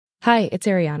Hi, it's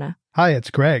Ariana. Hi,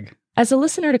 it's Greg. As a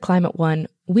listener to Climate One,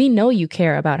 we know you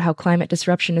care about how climate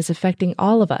disruption is affecting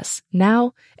all of us,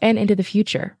 now and into the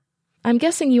future. I'm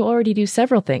guessing you already do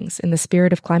several things in the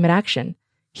spirit of climate action.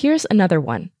 Here's another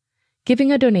one.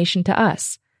 Giving a donation to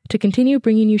us to continue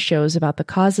bringing you shows about the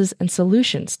causes and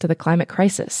solutions to the climate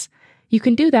crisis. You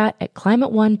can do that at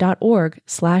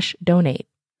climateone.org/donate.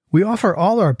 We offer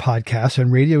all our podcasts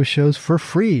and radio shows for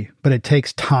free, but it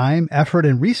takes time, effort,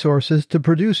 and resources to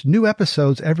produce new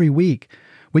episodes every week.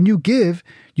 When you give,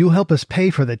 you'll help us pay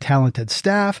for the talented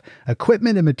staff,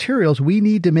 equipment, and materials we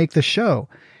need to make the show.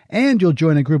 And you'll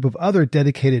join a group of other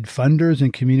dedicated funders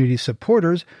and community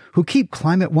supporters who keep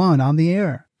Climate One on the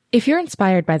air. If you're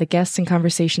inspired by the guests and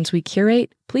conversations we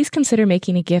curate, please consider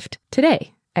making a gift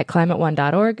today at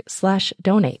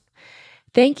climateone.org/donate.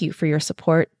 Thank you for your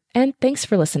support, and thanks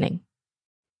for listening.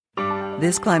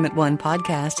 This Climate One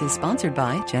podcast is sponsored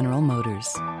by General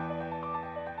Motors.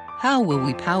 How will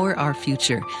we power our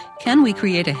future? Can we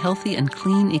create a healthy and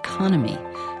clean economy?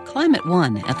 Climate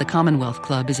One at the Commonwealth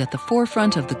Club is at the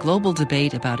forefront of the global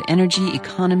debate about energy,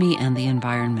 economy, and the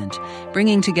environment.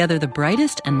 Bringing together the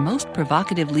brightest and most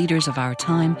provocative leaders of our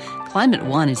time, Climate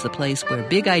One is the place where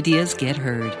big ideas get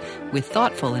heard. With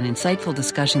thoughtful and insightful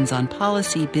discussions on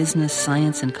policy, business,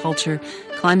 science, and culture,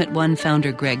 Climate One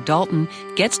founder Greg Dalton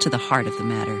gets to the heart of the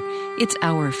matter. It's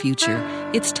our future.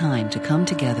 It's time to come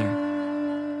together.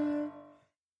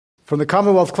 From the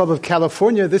Commonwealth Club of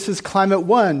California, this is Climate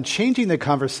One, changing the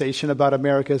conversation about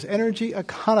America's energy,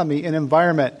 economy, and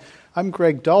environment. I'm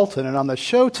Greg Dalton, and on the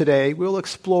show today, we'll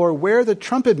explore where the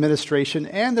Trump administration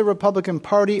and the Republican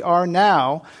Party are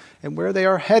now and where they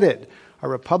are headed. Are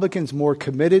Republicans more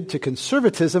committed to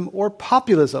conservatism or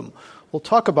populism? We'll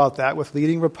talk about that with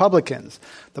leading Republicans.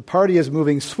 The party is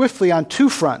moving swiftly on two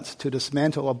fronts to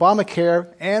dismantle Obamacare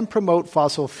and promote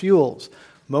fossil fuels.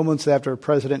 Moments after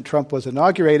President Trump was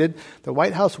inaugurated, the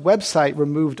White House website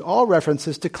removed all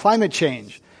references to climate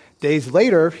change. Days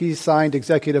later, he signed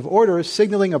executive orders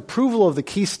signaling approval of the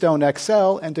Keystone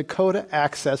XL and Dakota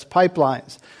Access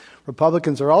pipelines.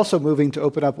 Republicans are also moving to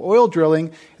open up oil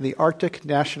drilling in the Arctic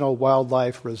National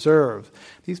Wildlife Reserve.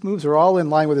 These moves are all in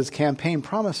line with his campaign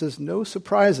promises, no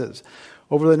surprises.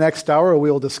 Over the next hour, we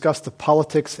will discuss the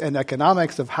politics and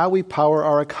economics of how we power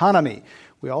our economy.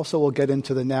 We also will get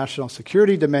into the national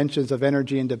security dimensions of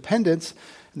energy independence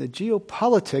and the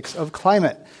geopolitics of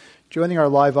climate. Joining our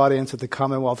live audience at the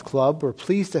Commonwealth Club, we're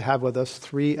pleased to have with us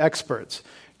three experts.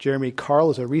 Jeremy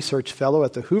Carl is a research fellow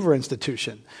at the Hoover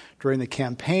Institution. During the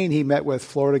campaign, he met with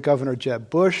Florida Governor Jeb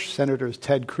Bush, Senators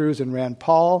Ted Cruz and Rand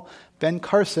Paul, Ben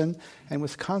Carson, and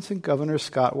Wisconsin Governor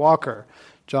Scott Walker.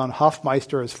 John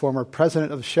Hofmeister is former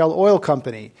president of Shell Oil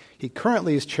Company. He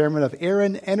currently is chairman of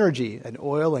Aeren Energy, an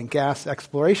oil and gas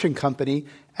exploration company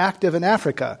active in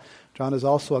Africa. John is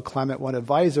also a Climate One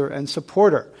advisor and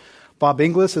supporter. Bob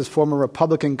Inglis is former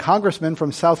Republican congressman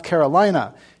from South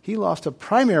Carolina. He lost a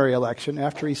primary election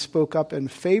after he spoke up in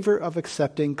favor of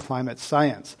accepting climate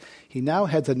science. He now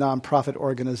heads a nonprofit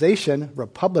organization,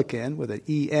 Republican, with an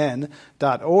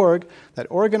EN.org, that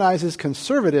organizes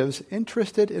conservatives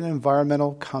interested in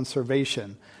environmental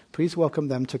conservation. Please welcome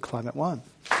them to Climate One.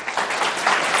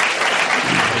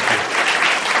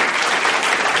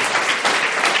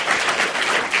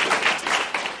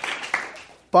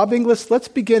 Bob Inglis, let's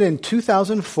begin in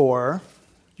 2004.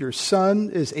 Your son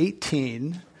is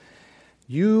 18.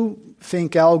 You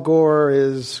think Al Gore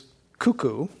is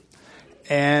cuckoo.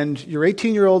 And your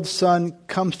 18-year-old son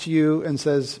comes to you and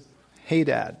says, "Hey,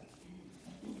 Dad."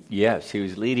 Yes, he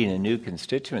was leading a new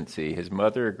constituency. His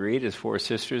mother agreed. His four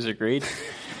sisters agreed.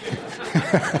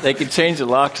 They could change the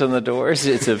locks on the doors.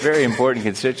 It's a very important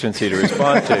constituency to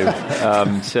respond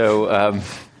to.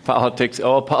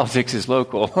 All politics is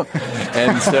local.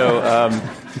 And so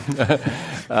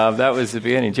that was the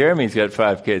beginning. Jeremy's got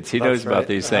 5 kids. He knows about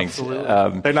these things.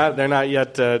 They're not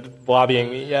yet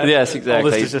lobbying me yet. Yes,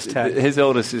 exactly. Oldest is just 10. His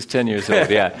oldest is 10 years old,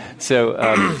 yeah. So,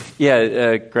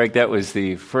 Greg, that was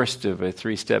the first of a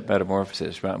 3-step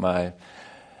metamorphosis. My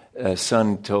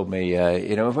son told me,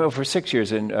 for 6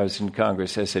 years I was in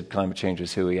Congress, I said climate change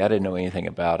was hooey. I didn't know anything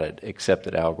about it except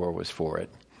that Al Gore was for it.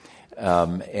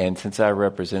 And since I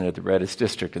represented the reddest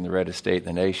district in the reddest state in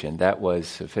the nation, that was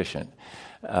sufficient.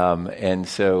 And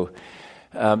so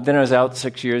then I was out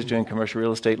 6 years doing commercial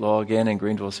real estate law again in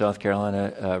Greenville, South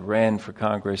Carolina, ran for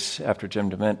Congress after Jim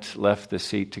DeMint left the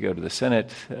seat to go to the Senate.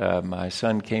 My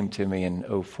son came to me in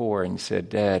 2004 and said,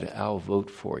 "Dad, I'll vote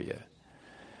for you,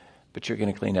 but you're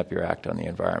going to clean up your act on the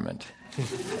environment."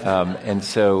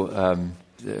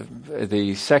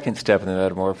 The second step in the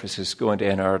metamorphosis, going to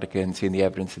Antarctica and seeing the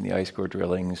evidence in the ice core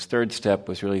drillings. Third step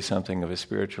was really something of a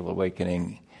spiritual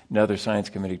awakening, another science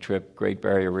committee trip, Great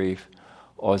Barrier Reef,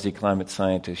 Aussie climate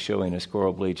scientists showing us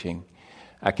coral bleaching.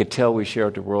 I could tell we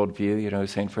shared the worldview.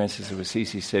 St. Francis of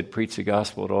Assisi said, preach the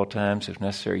gospel at all times, if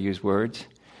necessary, use words.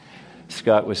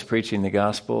 Scott was preaching the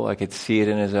gospel. I could see it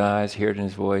in his eyes, hear it in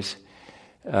his voice.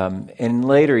 And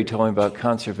later he told me about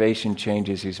conservation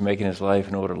changes he's making in his life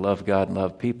in order to love God and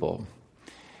love people.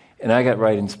 And I got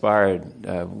right inspired,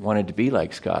 wanted to be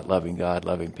like Scott, loving God,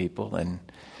 loving people, and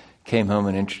came home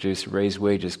and introduced the Raise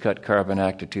Wages, Cut Carbon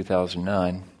Act of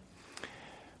 2009.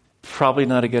 Probably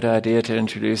not a good idea to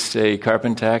introduce a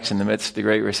carbon tax in the midst of the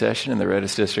Great Recession in the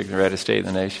reddest district and the reddest state in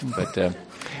the nation. But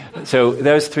so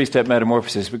that was three-step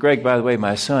metamorphosis. But Greg, by the way,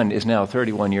 my son is now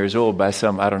 31 years old by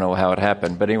some, I don't know how it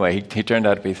happened, but anyway, he turned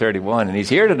out to be 31, and he's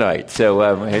here tonight. So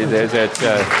that's...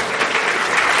 there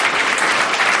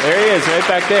he is, right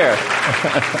back there.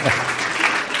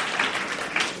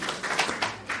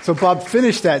 So, Bob,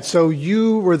 finish that. So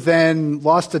you were then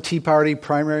lost the Tea Party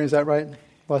primary, is that right?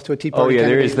 Lost to a Tea Party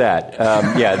candidate? There is that.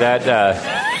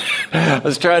 I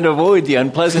was trying to avoid the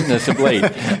unpleasantness of late.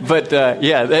 But,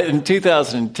 in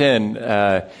 2010,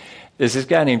 there's this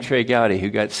guy named Trey Gowdy who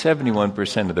got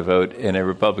 71% of the vote in a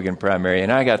Republican primary,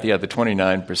 and I got the other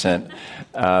 29%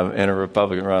 in a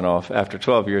Republican runoff after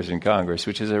 12 years in Congress,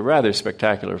 which is a rather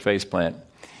spectacular faceplant.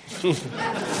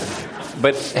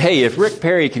 But, hey, if Rick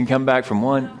Perry can come back from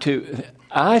 1, 2...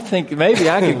 I think maybe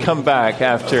I could come back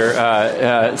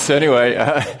after. So anyway,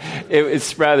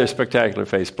 it's rather spectacular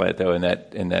faceplant, though, in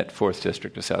that 4th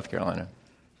District of South Carolina.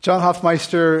 John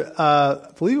Hofmeister,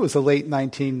 I believe it was the late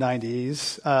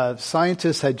 1990s,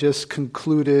 scientists had just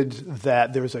concluded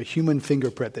that there was a human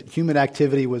fingerprint, that human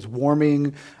activity was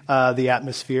warming the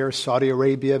atmosphere. Saudi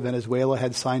Arabia, Venezuela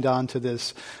had signed on to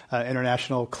this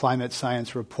international climate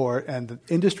science report, and the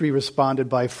industry responded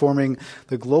by forming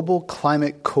the Global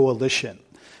Climate Coalition.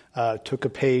 Took a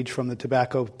page from the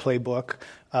tobacco playbook.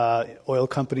 Oil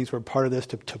companies were part of this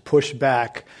to push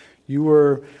back. You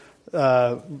were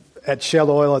at Shell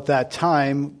Oil at that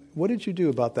time. What did you do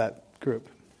about that group?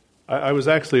 I was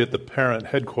actually at the parent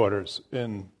headquarters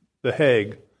in The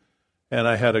Hague, and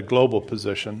I had a global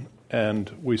position. And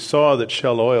we saw that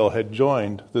Shell Oil had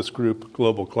joined this group,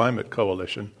 Global Climate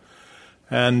Coalition.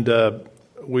 And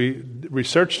we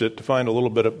researched it to find a little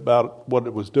bit about what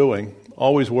it was doing,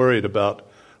 always worried about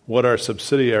what our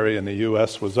subsidiary in the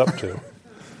U.S. was up to,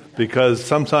 because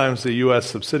sometimes the U.S.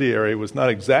 subsidiary was not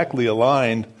exactly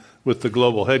aligned with the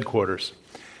global headquarters.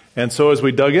 And so as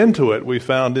we dug into it, we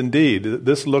found indeed that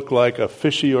this looked like a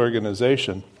fishy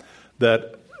organization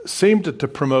that seemed to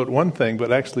promote one thing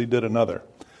but actually did another.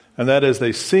 And that is,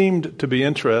 they seemed to be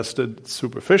interested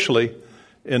superficially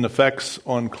in effects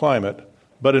on climate,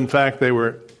 but in fact they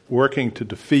were working to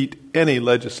defeat any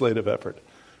legislative effort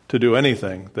to do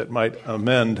anything that might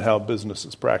amend how business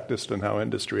is practiced and how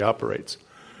industry operates.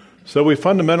 So we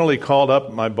fundamentally called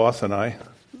up, my boss and I,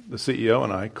 the CEO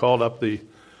and I, called up the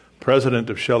president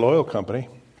of Shell Oil Company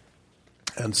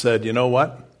and said, you know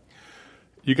what?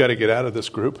 You got to get out of this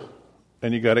group,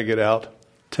 and you got to get out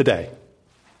today.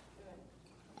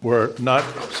 We're not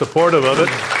supportive of it.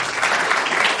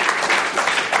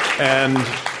 And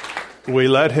we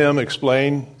let him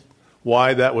explain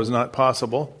why that was not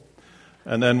possible.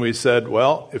 And then we said,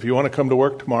 well, if you want to come to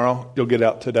work tomorrow, you'll get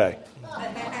out today.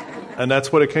 And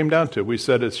that's what it came down to. We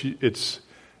said, it's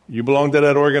you belong to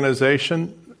that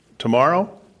organization tomorrow,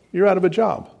 you're out of a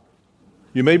job.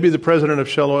 You may be the president of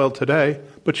Shell Oil today,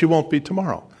 but you won't be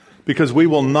tomorrow, because we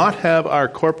will not have our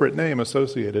corporate name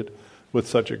associated with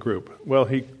such a group. Well,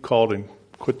 he called and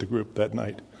quit the group that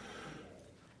night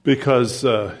because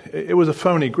it was a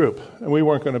phony group, and we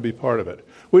weren't going to be part of it.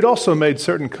 We'd also made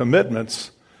certain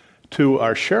commitments to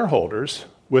our shareholders.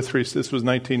 This was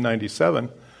 1997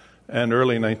 and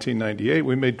early 1998.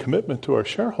 We made commitment to our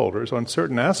shareholders on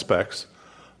certain aspects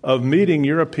of meeting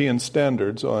European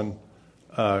standards on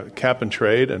cap and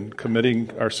trade, and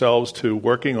committing ourselves to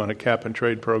working on a cap and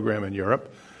trade program in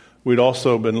Europe. We'd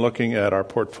also been looking at our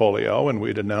portfolio, and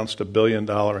we'd announced a $1 billion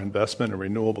investment in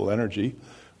renewable energy,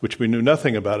 which we knew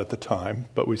nothing about at the time,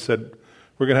 but we said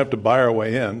we're going to have to buy our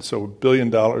way in. So $1 billion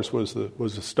was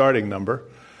the starting number.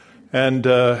 And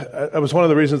that was one of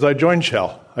the reasons I joined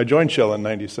Shell. I joined Shell in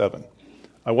 97.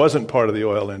 I wasn't part of the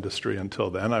oil industry until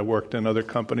then. I worked in other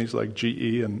companies like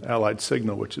GE and Allied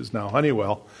Signal, which is now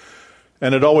Honeywell,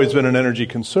 and had always been an energy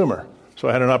consumer. So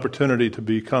I had an opportunity to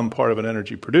become part of an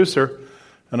energy producer,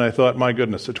 and I thought, my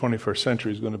goodness, the 21st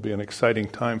century is going to be an exciting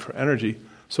time for energy.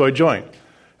 So I joined.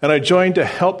 And I joined to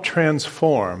help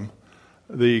transform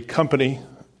the company,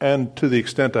 and to the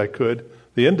extent I could,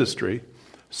 the industry,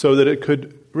 so that it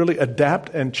could really adapt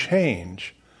and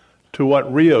change to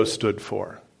what Rio stood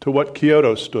for. to what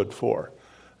Kyoto stood for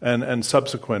and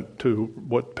subsequent to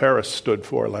what Paris stood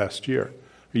for last year,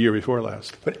 the year before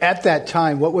last. But at that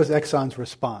time, what was Exxon's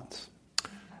response?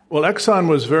 Well, Exxon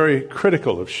was very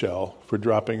critical of Shell for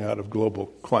dropping out of Global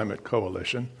Climate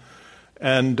Coalition.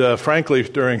 And frankly,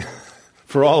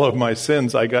 for all of my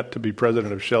sins, I got to be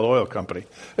president of Shell Oil Company.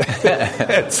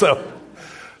 And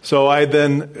so I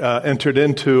then entered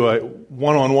into a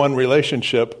one-on-one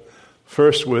relationship,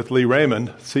 first with Lee Raymond,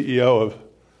 CEO of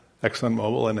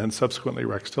ExxonMobil, and then subsequently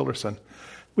Rex Tillerson.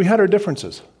 We had our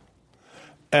differences.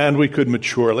 And we could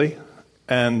maturely,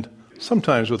 and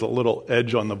sometimes with a little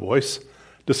edge on the voice,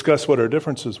 discuss what our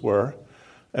differences were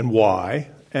and why.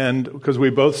 And because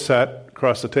we both sat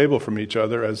across the table from each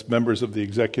other as members of the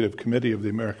executive committee of the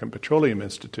American Petroleum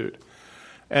Institute.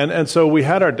 And so we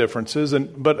had our differences,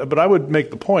 but I would make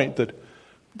the point that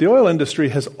the oil industry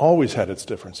has always had its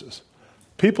differences.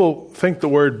 People think the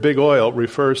word big oil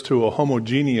refers to a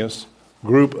homogeneous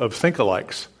group of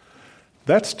think-alikes.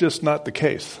 That's just not the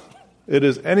case. It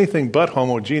is anything but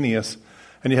homogeneous,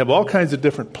 and you have all kinds of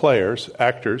different players,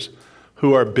 actors,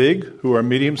 who are big, who are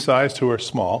medium-sized, who are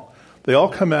small. They all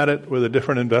come at it with a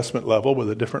different investment level, with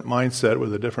a different mindset,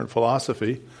 with a different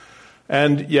philosophy.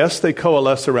 And yes, they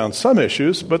coalesce around some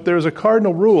issues, but there's a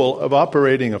cardinal rule of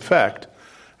operating effect,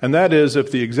 and that is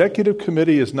if the executive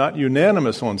committee is not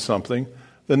unanimous on something,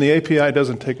 then the API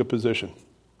doesn't take a position.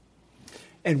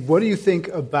 And what do you think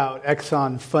about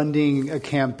Exxon funding a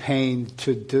campaign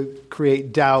to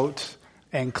create doubt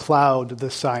and cloud the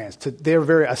science?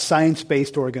 They're a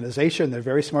science-based organization. They're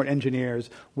very smart engineers.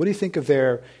 What do you think of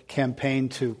their campaign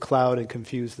to cloud and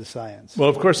confuse the science? Well,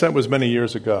 of course, that was many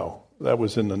years ago. That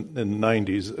was in the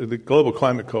 90s. The Global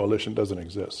Climate Coalition doesn't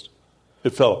exist.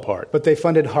 It fell apart. But they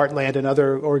funded Heartland and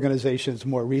other organizations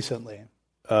more recently.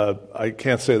 I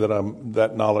can't say that I'm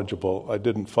that knowledgeable. I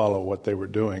didn't follow what they were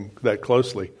doing that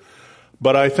closely.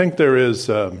 But I think there is,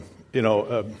 under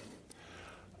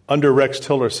Rex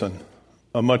Tillerson,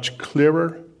 a much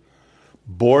clearer,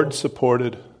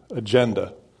 board-supported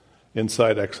agenda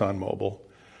inside ExxonMobil.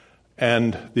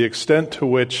 And the extent to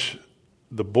which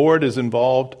the board is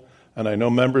involved, and I know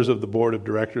members of the board of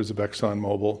directors of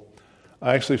ExxonMobil,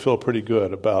 I actually feel pretty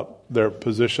good about their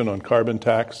position on carbon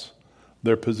tax,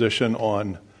 their position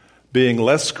on being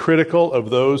less critical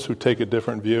of those who take a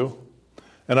different view.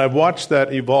 And I've watched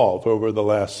that evolve over the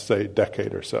last, say,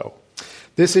 decade or so.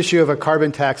 This issue of a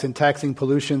carbon tax and taxing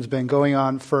pollution has been going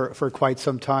on for quite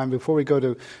some time. Before we go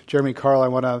to Jeremy Carl, I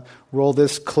want to roll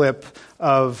this clip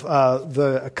of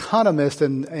the economist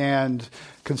and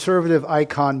conservative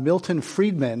icon Milton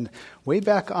Friedman way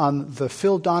back on the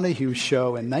Phil Donahue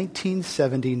show in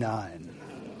 1979.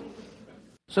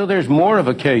 So there's more of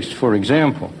a case, for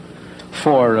example,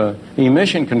 for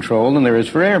emission control than there is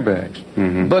for airbags.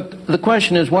 Mm-hmm. But the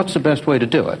question is, what's the best way to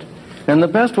do it? And the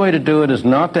best way to do it is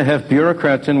not to have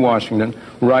bureaucrats in Washington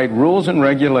write rules and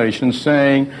regulations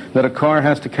saying that a car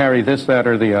has to carry this, that,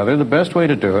 or the other. The best way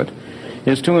to do it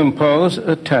is to impose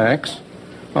a tax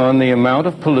on the amount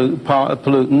of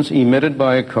pollutants emitted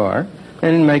by a car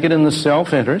and make it in the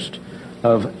self-interest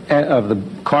of the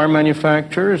car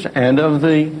manufacturers and of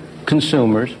the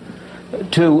consumers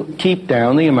to keep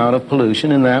down the amount of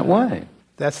pollution in that way.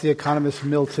 That's the economist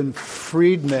Milton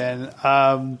Friedman.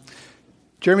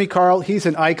 Jeremy Carl, he's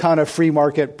an icon of free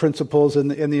market principles in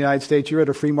the United States. You're at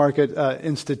a free market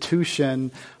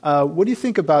institution. What do you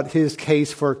think about his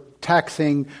case for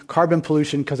taxing carbon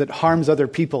pollution because it harms other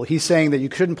people? He's saying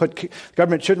that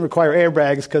government shouldn't require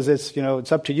airbags because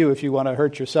it's up to you if you want to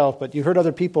hurt yourself, but you hurt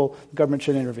other people, the government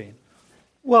should intervene.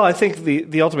 Well, I think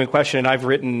the ultimate question, and I've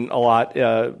written a lot,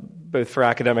 both for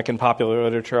academic and popular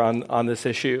literature on this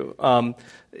issue.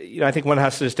 I think one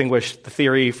has to distinguish the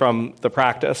theory from the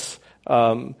practice.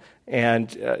 And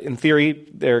in theory,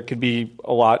 there could be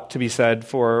a lot to be said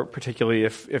for, particularly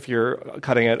if you're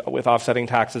cutting it with offsetting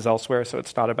taxes elsewhere, so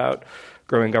it's not about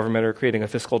growing government or creating a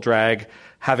fiscal drag,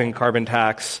 having carbon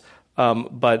tax.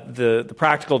 But the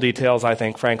practical details, I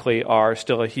think, frankly, are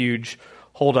still a huge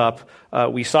holdup.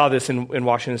 We saw this in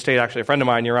Washington State. Actually, a friend of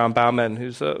mine, Yoram Bauman,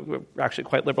 who's actually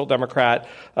quite liberal Democrat,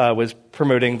 was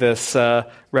promoting this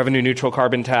revenue-neutral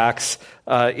carbon tax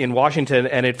in Washington,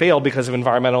 and it failed because of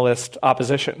environmentalist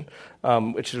opposition,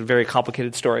 which is a very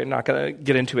complicated story. I'm not going to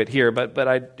get into it here, but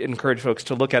I'd encourage folks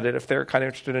to look at it if they're kind of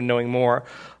interested in knowing more.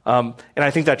 And I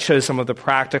think that shows some of the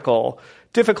practical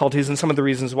difficulties and some of the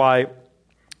reasons why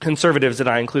conservatives, and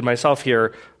I include myself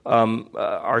here,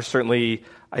 are certainly,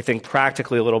 I think,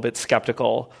 practically a little bit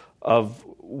skeptical of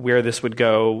where this would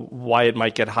go, why it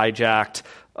might get hijacked,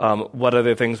 what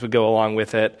other things would go along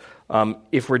with it.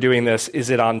 If we're doing this, is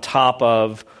it on top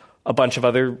of a bunch of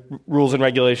other rules and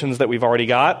regulations that we've already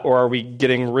got, or are we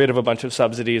getting rid of a bunch of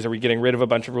subsidies? Are we getting rid of a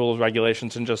bunch of rules and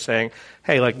regulations and just saying,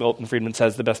 hey, like Milton Friedman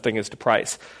says, the best thing is to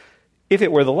price? If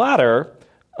it were the latter,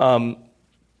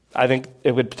 I think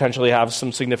it would potentially have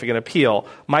some significant appeal.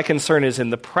 My concern is in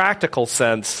the practical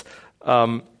sense,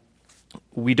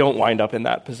 we don't wind up in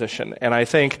that position. And I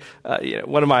think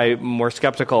one of my more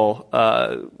skeptical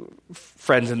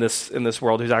friends in this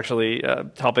world, who's actually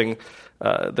helping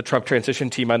the Trump transition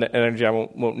team on energy, I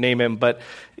won't name him, but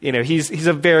he's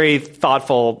a very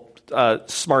thoughtful,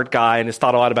 smart guy, and has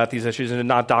thought a lot about these issues and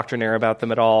not doctrinaire about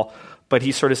them at all. But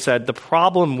he sort of said the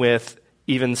problem with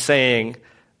even saying,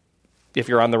 if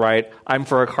you're on the right, I'm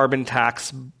for a carbon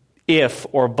tax if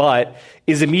or but,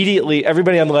 is immediately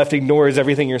everybody on the left ignores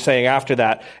everything you're saying after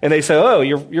that. And they say, oh,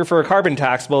 you're for a carbon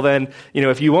tax. Well, then,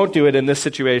 if you won't do it in this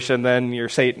situation, then you're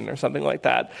Satan or something like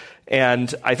that.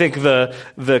 And I think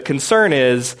the concern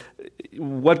is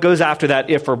what goes after that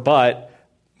if or but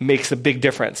makes a big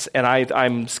difference. And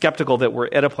I'm skeptical that we're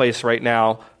at a place right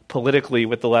now politically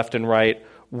with the left and right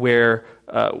where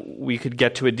we could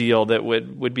get to a deal that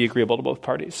would be agreeable to both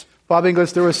parties. Bob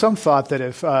Inglis, there was some thought that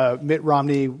if Mitt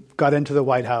Romney got into the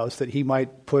White House, that he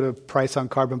might put a price on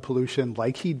carbon pollution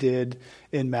like he did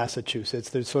in Massachusetts.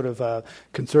 There's sort of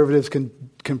conservatives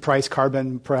can price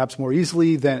carbon perhaps more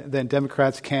easily than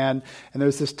Democrats can. And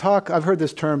there's this talk, I've heard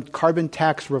this term, carbon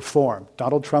tax reform.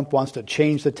 Donald Trump wants to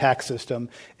change the tax system.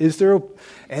 Is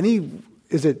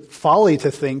it folly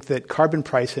to think that carbon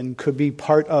pricing could be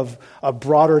part of a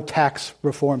broader tax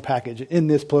reform package in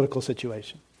this political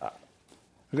situation?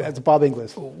 That's Bob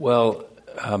Inglis. Well,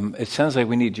 it sounds like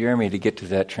we need Jeremy to get to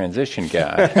that transition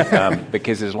guy,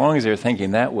 because as long as they're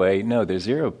thinking that way, no, there's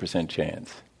 0%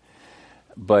 chance.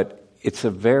 But it's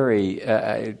a very,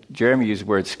 Jeremy used the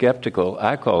word skeptical,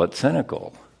 I call it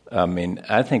cynical. I mean,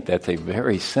 I think that's a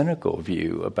very cynical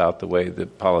view about the way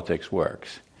that politics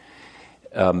works.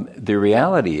 The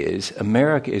reality is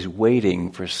America is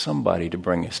waiting for somebody to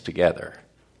bring us together,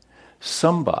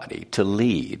 somebody to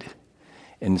lead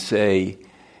and say,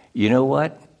 you know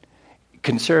what,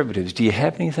 conservatives, do you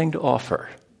have anything to offer?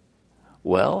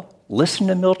 Well, listen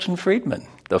to Milton Friedman,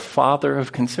 the father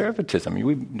of conservatism.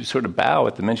 We sort of bow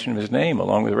at the mention of his name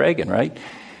along with Reagan, right?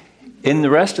 In the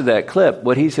rest of that clip,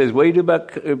 what he says, what do you do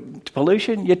about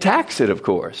pollution? You tax it, of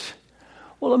course.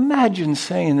 Well, imagine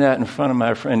saying that in front of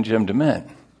my friend Jim DeMint.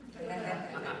 I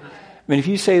mean, if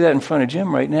you say that in front of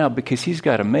Jim right now, because he's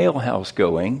got a mail house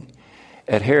going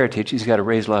at Heritage, he's got to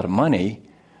raise a lot of money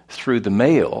through the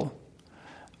mail,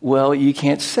 well, you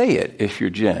can't say it if you're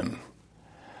Jim.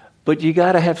 But you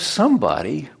got to have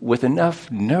somebody with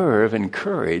enough nerve and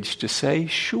courage to say,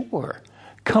 sure,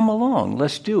 come along,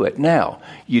 let's do it. Now,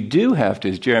 you do have to,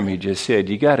 as Jeremy just said,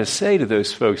 you got to say to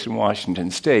those folks in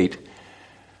Washington State,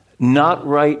 not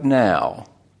right now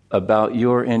about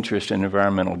your interest in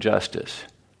environmental justice.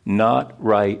 Not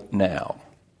right now.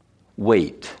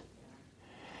 Wait.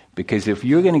 Because if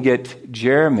you're going to get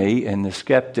Jeremy and the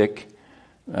skeptic,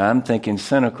 I'm thinking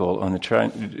cynical, on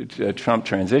the Trump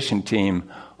transition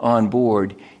team on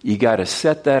board, you got to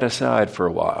set that aside for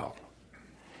a while.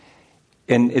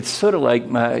 And it's sort of like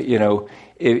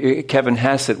Kevin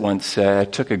Hassett once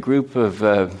took a group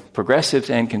of progressives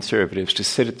and conservatives to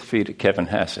sit at the feet of Kevin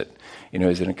Hassett,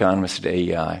 as an economist at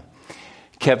AEI.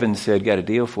 Kevin said, got a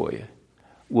deal for you.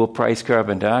 We'll price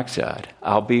carbon dioxide.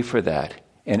 I'll be for that.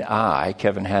 And I,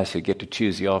 Kevin Hassett, get to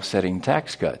choose the offsetting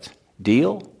tax cuts.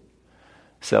 Deal?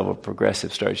 Several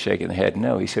progressives started shaking their head.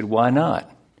 No. He said, why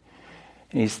not?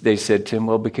 And they said to him,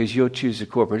 well, because you'll choose the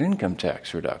corporate income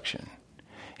tax reduction.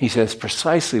 He says,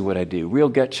 precisely what I do. Real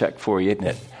gut check for you, isn't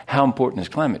it? How important is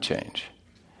climate change?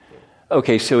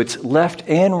 Okay, so it's left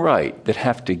and right that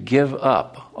have to give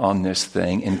up on this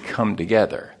thing and come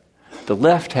together. The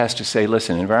left has to say,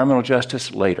 listen, environmental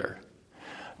justice, later.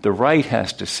 The right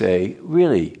has to say,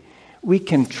 really, we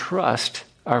can trust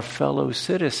our fellow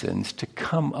citizens to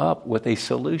come up with a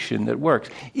solution that works.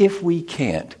 If we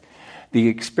can't, the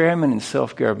experiment in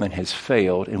self-government has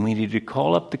failed, and we need to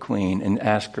call up the Queen and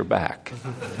ask her back.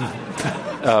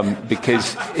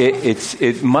 Because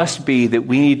it must be that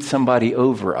we need somebody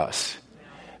over us,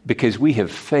 because we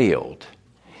have failed.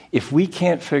 If we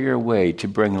can't figure a way to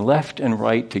bring left and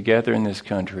right together in this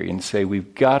country and say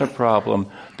we've got a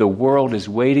problem, the world is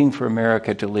waiting for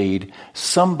America to lead,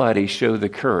 somebody show the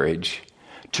courage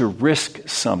to risk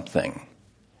something,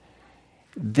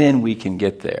 then we can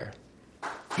get there.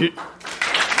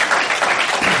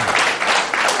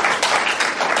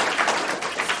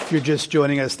 If you're just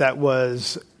joining us, that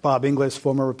was Bob Inglis,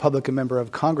 former Republican member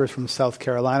of Congress from South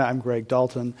Carolina. I'm Greg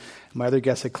Dalton. My other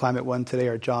guests at Climate One today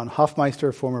are John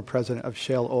Hofmeister, former president of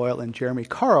Shell Oil, and Jeremy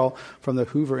Carl from the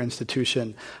Hoover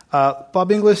Institution.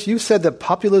 Bob Inglis, you said that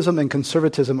populism and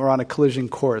conservatism are on a collision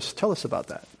course. Tell us about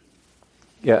that.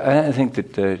 Yeah, I think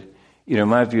that,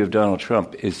 my view of Donald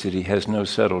Trump is that he has no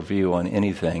settled view on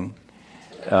anything,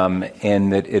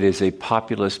 and that it is a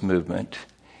populist movement.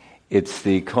 It's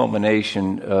the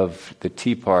culmination of the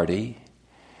Tea Party.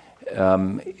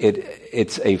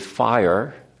 It's a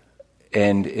fire,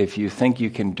 and if you think you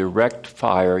can direct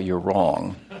fire, you're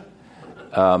wrong.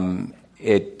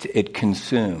 It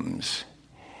consumes.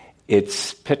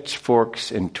 It's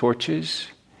pitchforks and torches,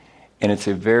 and it's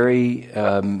a very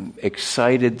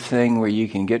excited thing where you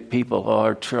can get people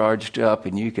all charged up,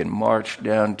 and you can march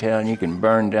downtown, you can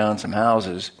burn down some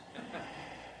houses,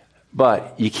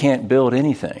 but you can't build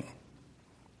anything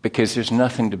because there's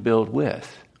nothing to build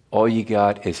with. All you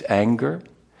got is anger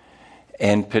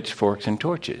and pitchforks and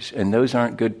torches, and those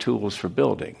aren't good tools for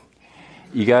building.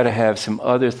 You got to have some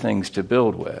other things to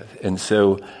build with. And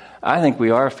so I think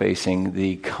we are facing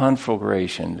the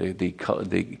conflagration,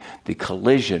 the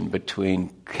collision between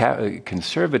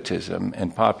conservatism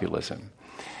and populism.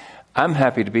 I'm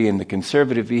happy to be in the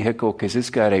conservative vehicle because it's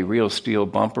got a real steel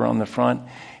bumper on the front,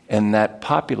 and that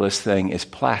populist thing is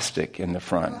plastic in the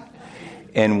front.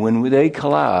 And when they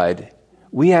collide,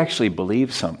 we actually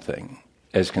believe something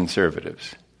as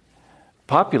conservatives.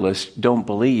 Populists don't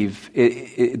believe.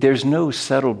 There's no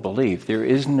settled belief. There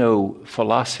is no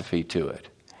philosophy to it.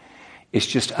 It's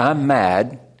just, I'm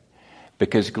mad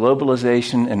because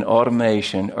globalization and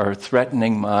automation are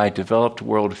threatening my developed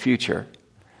world future,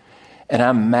 and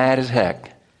I'm mad as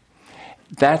heck.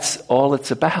 That's all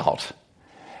it's about.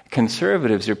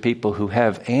 Conservatives are people who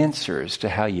have answers to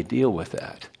how you deal with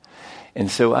that. And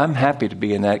so I'm happy to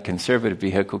be in that conservative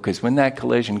vehicle because when that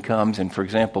collision comes, and for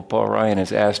example, Paul Ryan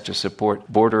is asked to support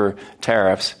border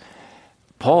tariffs,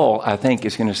 Paul, I think,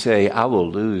 is going to say, I will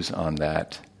lose on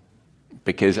that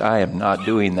because I am not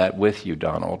doing that with you,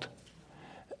 Donald.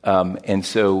 And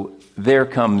so there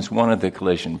comes one of the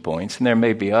collision points, and there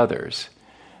may be others.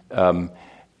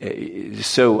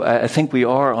 So I think we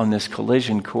are on this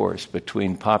collision course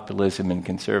between populism and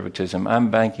conservatism.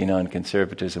 I'm banking on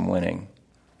conservatism winning.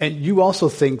 And you also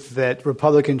think that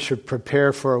Republicans should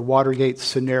prepare for a Watergate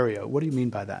scenario. What do you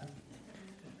mean by that?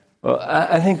 Well,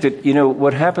 I think that,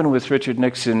 what happened with Richard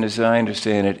Nixon, as I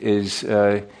understand it, is,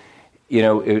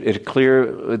 it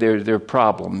clear there are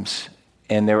problems.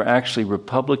 And there were actually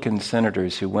Republican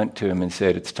senators who went to him and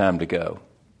said, it's time to go.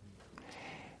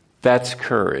 That's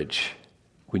courage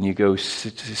when you go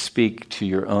to speak to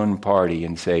your own party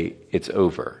and say, it's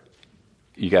over.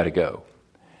 You got to go.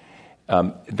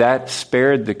 That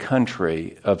spared the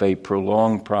country of a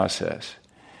prolonged process.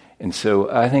 And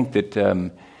so I think that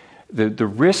the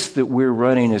risk that we're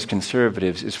running as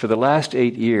conservatives is for the last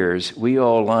 8 years, we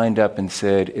all lined up and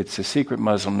said, it's a secret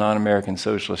Muslim, non-American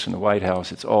socialist in the White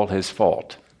House. It's all his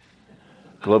fault.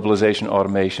 Globalization,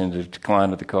 automation, the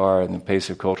decline of the car, and the pace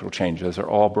of cultural change. Those are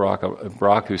all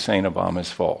Barack Hussein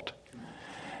Obama's fault.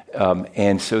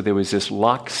 And so there was this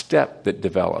lockstep that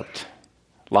developed,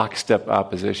 lockstep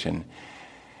opposition.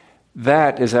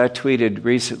 That, as I tweeted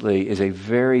recently, is a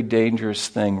very dangerous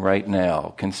thing right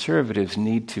now. Conservatives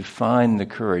need to find the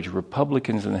courage.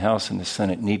 Republicans in the House and the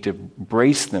Senate need to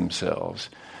brace themselves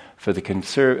with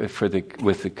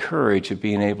the courage of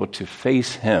being able to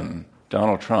face him,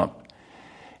 Donald Trump,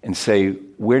 and say,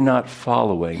 we're not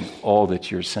following all that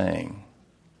you're saying.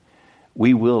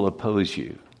 We will oppose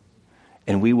you,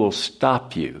 and we will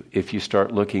stop you if you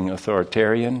start looking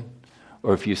authoritarian,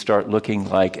 or if you start looking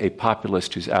like a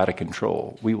populist who's out of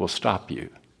control. We will stop you.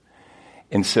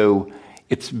 And so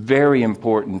it's very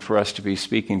important for us to be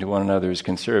speaking to one another as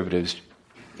conservatives.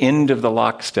 End of the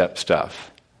lockstep stuff.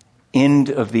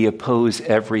 End of the oppose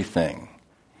everything.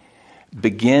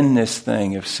 Begin this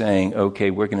thing of saying, okay,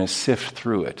 we're going to sift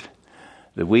through it.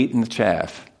 The wheat and the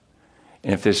chaff.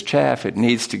 And if there's chaff, it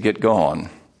needs to get gone.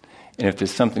 And if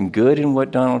there's something good in what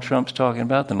Donald Trump's talking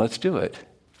about, then let's do it.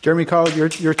 Jeremy Carl,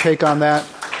 your take on that?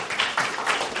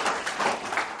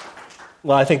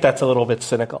 Well, I think that's a little bit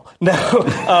cynical. No,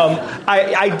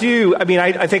 I do. I mean,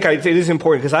 I think it is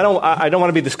important because I don't want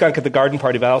to be the skunk at the garden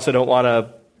party, but I also don't want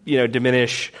to,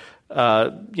 diminish,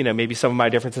 maybe some of my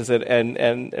differences.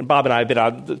 And Bob and I have been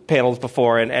on the panels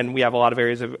before, and we have a lot of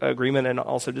areas of agreement and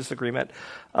also disagreement.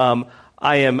 I'm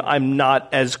not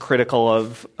as critical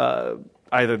of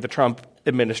either the Trump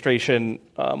administration,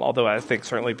 although I think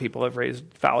certainly people have raised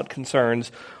valid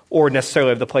concerns, or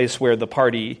necessarily of the place where the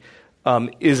party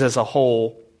is as a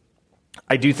whole.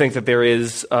 I do think that there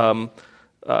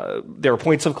are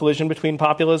points of collision between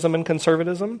populism and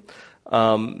conservatism.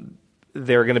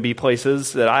 There are going to be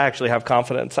places that I actually have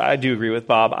confidence. I do agree with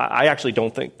Bob. I actually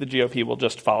don't think the GOP will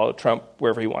just follow Trump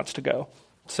wherever he wants to go.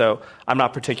 So I'm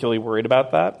not particularly worried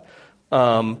about that.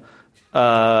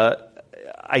 I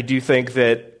do think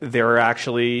that there are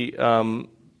actually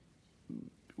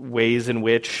ways in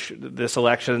which this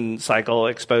election cycle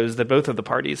exposed that both of the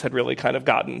parties had really kind of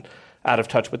gotten out of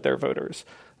touch with their voters.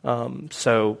 What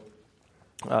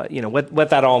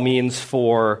that all means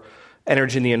for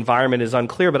energy and the environment is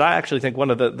unclear, but I actually think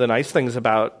one of the nice things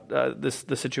about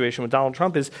the situation with Donald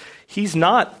Trump is he's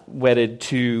not wedded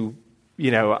to,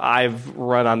 I've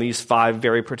run on these 5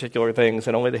 very particular things,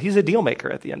 and only that he's a deal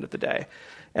maker at the end of the day.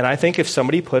 And I think if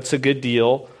somebody puts a good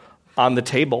deal on the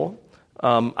table,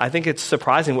 I think it's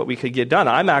surprising what we could get done.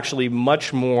 I'm actually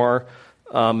much more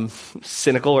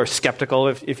cynical or skeptical,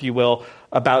 if you will,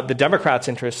 about the Democrats'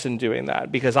 interest in doing that,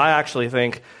 because I actually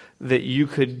think that you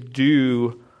could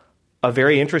do a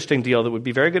very interesting deal that would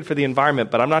be very good for the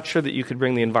environment, but I'm not sure that you could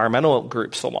bring the environmental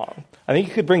groups along. I think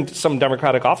you could bring some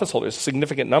Democratic office holders, a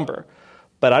significant number,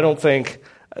 but I don't think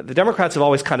the Democrats have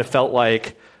always kind of felt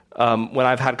like when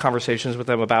I've had conversations with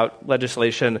them about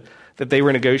legislation that they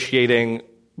were negotiating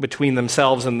between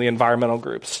themselves and the environmental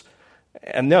groups.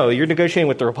 And no, you're negotiating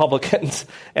with the Republicans,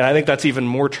 and I think that's even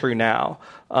more true now.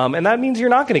 And that means you're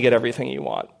not going to get everything you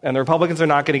want, and the Republicans are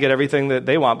not going to get everything that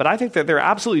they want. But I think that there are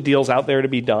absolutely deals out there to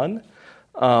be done.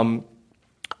 I'm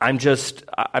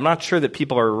not sure that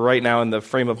people are right now in the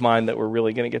frame of mind that we're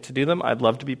really going to get to do them. I'd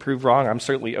love to be proved wrong. I'm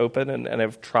certainly open, and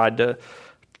have tried to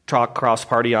talk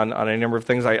cross-party on a number of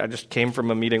things. I just came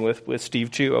from a meeting with Steve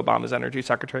Chu, Obama's energy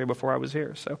secretary, before I was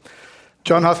here. So,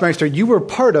 John Hofmeister, you were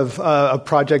part of a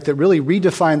project that really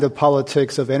redefined the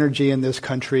politics of energy in this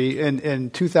country. In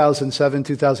 2007,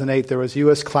 2008, there was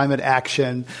U.S. Climate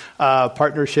Action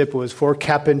Partnership. It was for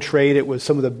cap and trade. It was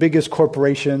some of the biggest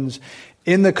corporations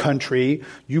in the country.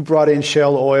 You brought in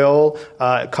Shell Oil.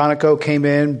 Conoco came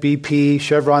in. BP,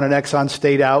 Chevron, and Exxon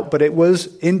stayed out. But it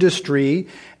was industry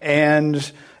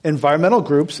and environmental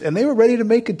groups, and they were ready to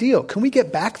make a deal. Can we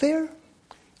get back there?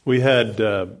 We had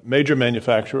major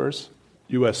manufacturers,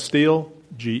 U.S. Steel,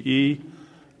 GE,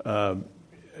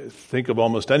 think of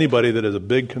almost anybody that is a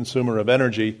big consumer of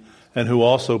energy and who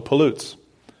also pollutes.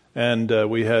 And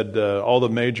we had all the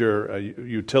major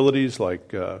utilities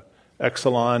like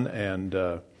Exelon and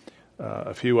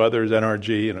a few others,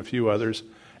 NRG and a few others.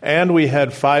 And we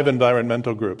had 5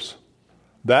 environmental groups.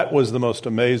 That was the most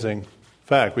amazing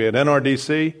fact. We had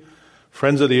NRDC,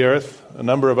 Friends of the Earth, a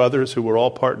number of others who were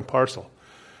all part and parcel.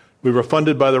 We were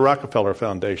funded by the Rockefeller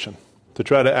Foundation to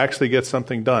try to actually get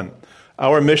something done.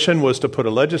 Our mission was to put a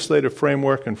legislative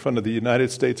framework in front of the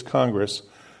United States Congress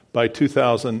by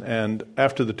 2000 and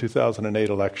after the 2008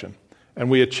 election, and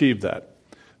we achieved that.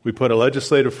 We put a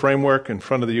legislative framework in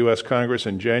front of the U.S. Congress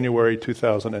in January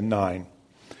 2009,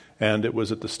 and it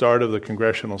was at the start of the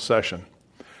congressional session.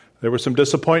 There were some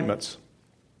disappointments.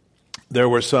 There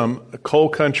were some coal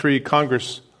country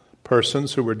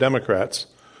congresspersons who were Democrats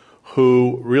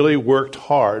who really worked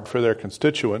hard for their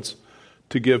constituents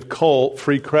to give coal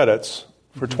free credits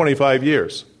for 25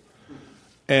 years.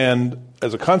 And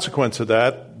as a consequence of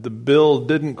that, the bill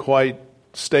didn't quite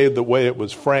stay the way it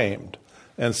was framed.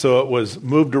 And so it was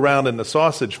moved around in the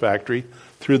sausage factory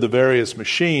through the various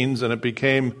machines, and it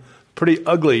became pretty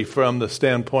ugly from the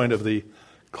standpoint of the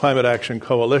Climate Action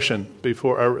Coalition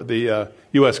before the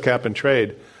U.S. Cap and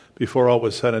Trade before all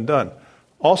was said and done.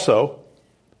 Also,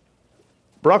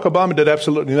 Barack Obama did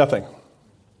absolutely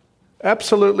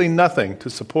nothing to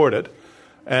support it.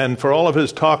 And for all of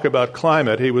his talk about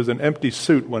climate, he was an empty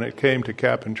suit when it came to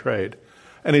cap and trade.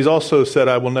 And he's also said,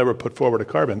 I will never put forward a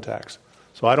carbon tax.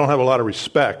 So I don't have a lot of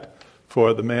respect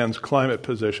for the man's climate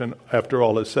position after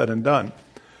all is said and done.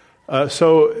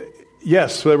 So,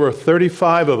 yes, there were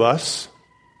 35 of us.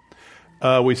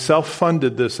 We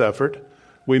self-funded this effort.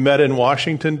 We met in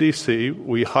Washington, D.C.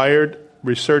 We hired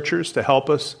researchers to help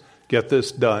us get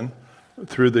this done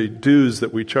through the dues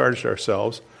that we charged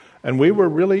ourselves. And we were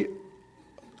really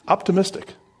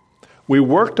optimistic. We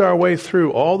worked our way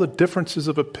through all the differences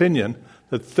of opinion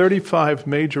that 35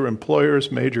 major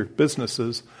employers, major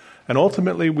businesses, and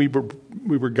ultimately we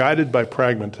were guided by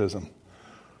pragmatism.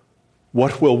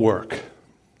 What will work?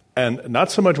 And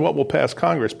not so much what will pass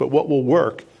Congress, but what will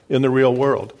work in the real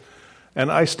world.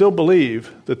 And I still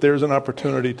believe that there's an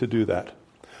opportunity to do that.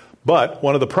 But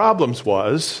one of the problems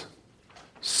was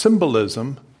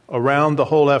symbolism around the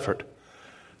whole effort.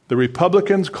 The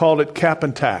Republicans called it cap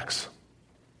and tax.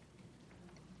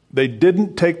 They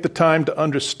didn't take the time to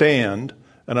understand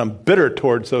And I'm bitter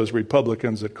towards those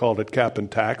Republicans that called it cap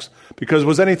and tax because it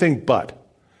was anything but.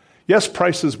 Yes,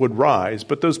 prices would rise,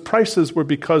 but those prices were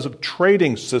because of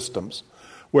trading systems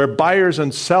where buyers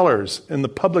and sellers in the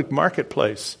public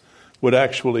marketplace would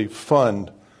actually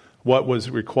fund what was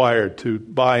required to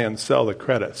buy and sell the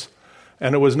credits.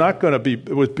 And it was not going to be,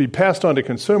 it would be passed on to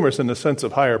consumers in the sense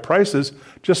of higher prices,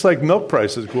 just like milk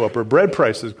prices go up or bread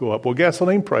prices go up. Well,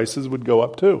 gasoline prices would go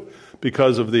up too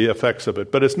because of the effects of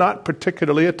it. But it's not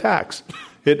particularly a tax.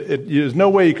 There's no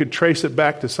way you could trace it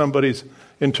back to somebody's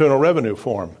internal revenue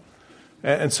form.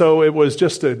 And so it was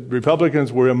just that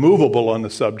Republicans were immovable on the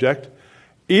subject,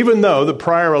 even though the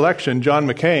prior election, John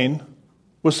McCain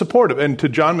was supportive. And to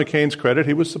John McCain's credit,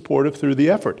 he was supportive through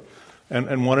the effort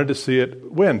and wanted to see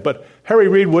it win. But Harry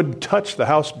Reid wouldn't touch the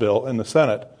House bill in the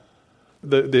Senate.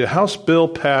 The House bill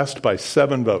passed by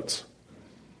 7 votes.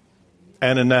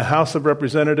 And in the House of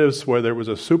Representatives, where there was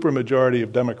a supermajority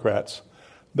of Democrats,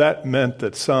 that meant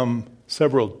that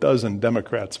several dozen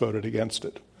Democrats voted against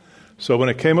it. So when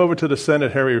it came over to the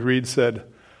Senate, Harry Reid said,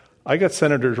 I got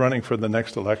senators running for the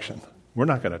next election. We're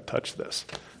not going to touch this.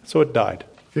 So it died.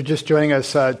 If you're just joining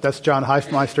us, that's John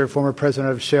Heifmeister, former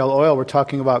president of Shell Oil. We're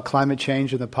talking about climate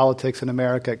change and the politics in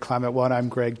America at Climate One. I'm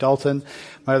Greg Dalton.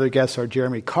 My other guests are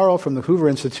Jeremy Carl from the Hoover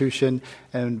Institution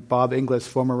and Bob Inglis,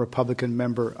 former Republican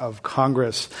member of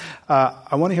Congress.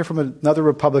 I want to hear from another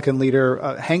Republican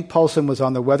leader. Hank Paulson was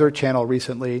on the Weather Channel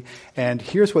recently, and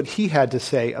here's what he had to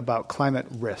say about climate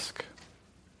risk.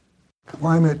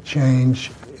 Climate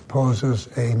change poses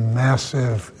a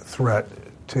massive threat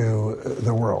to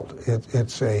the world.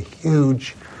 It's a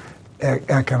huge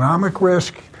economic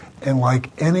risk, and like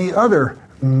any other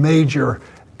major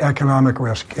economic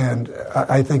risk, and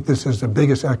I think this is the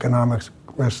biggest economic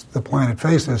risk the planet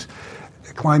faces,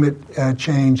 climate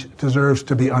change deserves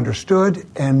to be understood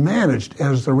and managed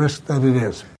as the risk that it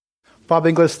is. Bob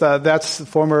Inglis, that's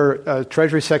former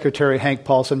Treasury Secretary Hank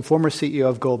Paulson, former CEO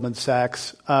of Goldman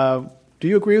Sachs. Do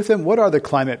you agree with him? What are the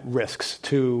climate risks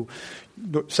to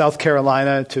South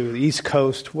Carolina, to the East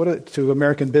Coast, to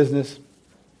American business?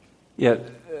 Yeah,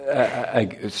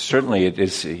 certainly it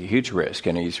is a huge risk,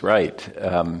 and he's right.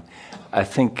 I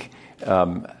think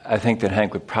that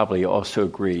Hank would probably also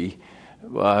agree.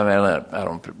 Well, I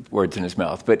don't put words in his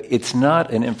mouth, but it's not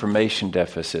an information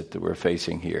deficit that we're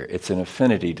facing here. It's an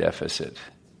affinity deficit.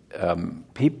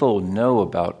 People know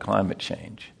about climate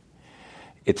change.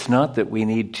 It's not that we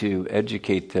need to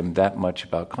educate them that much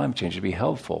about climate change to be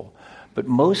helpful, but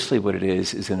mostly what it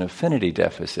is an affinity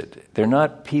deficit. They're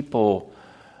not people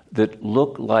that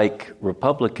look like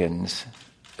Republicans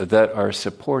that are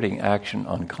supporting action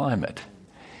on climate.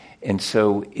 And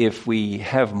so if we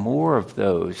have more of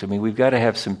those, we've got to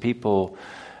have some people,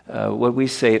 what we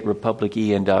say at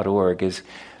republicen.org is,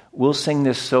 we'll sing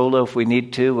this solo if we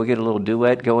need to. We'll get a little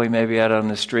duet going maybe out on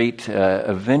the street.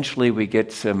 Eventually we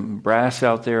get some brass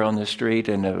out there on the street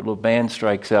and a little band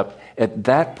strikes up. At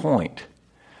that point,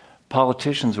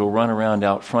 politicians will run around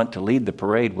out front to lead the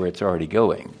parade where it's already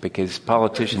going, because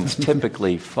politicians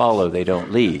typically follow, they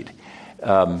don't lead.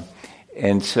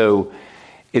 And so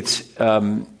it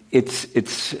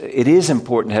is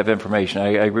important to have information.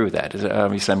 I agree with that.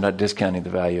 Obviously, I'm not discounting the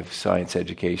value of science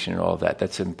education and all of that.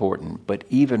 That's important. But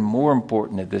even more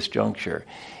important at this juncture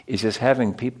is just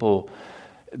having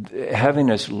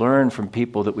us learn from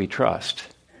people that we trust.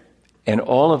 And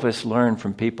all of us learn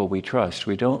from people we trust.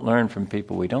 We don't learn from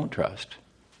people we don't trust.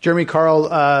 Jeremy Carl,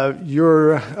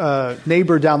 your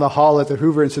neighbor down the hall at the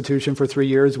Hoover Institution for 3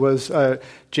 years was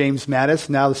James Mattis,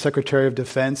 now the Secretary of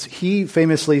Defense. He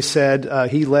famously said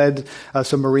he led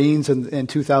some Marines in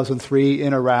 2003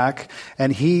 in Iraq,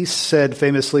 and he said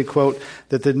famously, quote,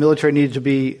 that the military needed to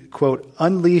be, quote,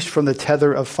 unleashed from the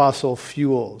tether of fossil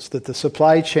fuels, that the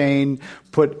supply chain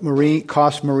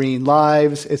cost Marine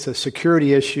lives. It's a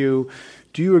security issue.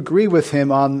 Do you agree with him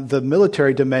on the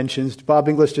military dimensions? Bob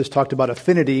Inglis just talked about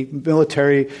affinity.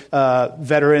 Military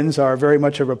veterans are very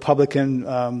much a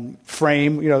Republican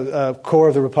frame, core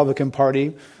of the Republican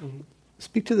Party. Mm-hmm.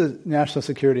 Speak to the national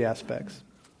security aspects.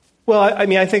 Well,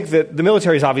 I think that the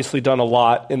military has obviously done a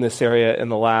lot in this area in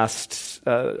the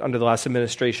under the last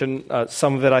administration.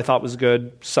 Some of it I thought was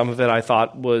good. Some of it I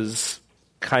thought was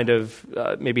kind of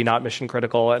maybe not mission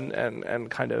critical and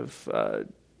kind of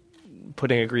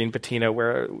putting a green patina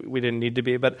where we didn't need to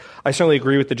be. But I certainly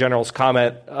agree with the General's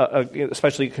comment,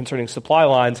 especially concerning supply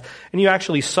lines. And you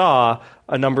actually saw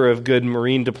a number of good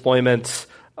Marine deployments.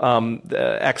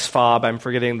 The XFOB, I'm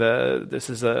forgetting this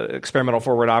is an experimental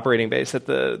forward operating base that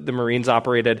the Marines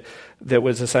operated that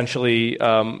was essentially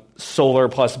solar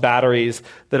plus batteries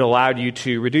that allowed you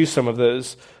to reduce some of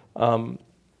those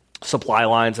supply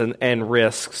lines and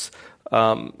risks.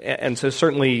 And so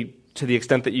certainly to the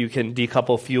extent that you can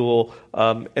decouple fuel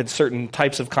and certain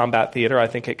types of combat theater, I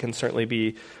think it can certainly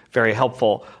be very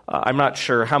helpful. I'm not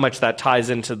sure how much that ties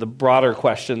into the broader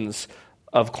questions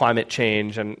of climate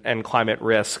change and climate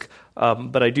risk,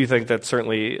 but I do think that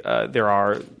certainly there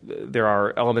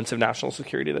are elements of national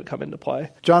security that come into play.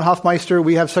 John Hofmeister,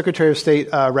 we have Secretary of State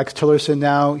Rex Tillerson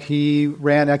now. He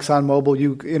ran ExxonMobil.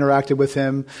 You interacted with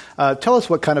him. Tell us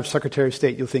what kind of Secretary of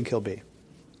State you think he'll be.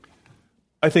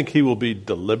 I think he will be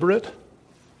deliberate,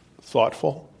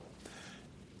 thoughtful,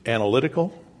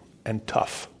 analytical, and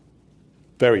tough.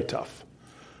 Very tough.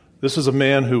 This is a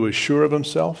man who is sure of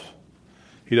himself.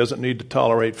 He doesn't need to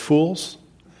tolerate fools.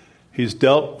 He's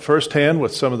dealt firsthand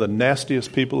with some of the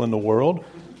nastiest people in the world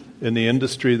in the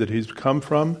industry that he's come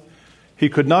from. He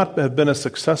could not have been a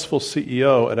successful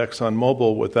CEO at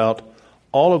ExxonMobil without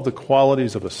all of the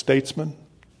qualities of a statesman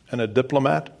and a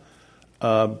diplomat.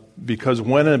 Because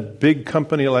when a big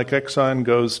company like Exxon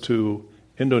goes to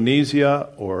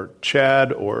Indonesia or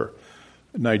Chad or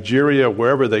Nigeria,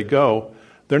 wherever they go,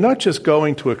 they're not just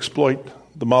going to exploit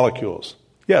the molecules.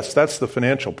 Yes, that's the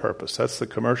financial purpose, that's the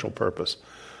commercial purpose.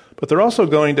 But they're also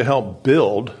going to help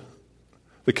build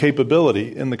the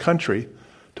capability in the country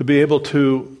to be able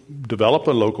to develop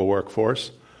a local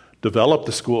workforce, develop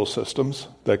the school systems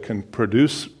that can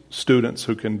produce students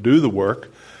who can do the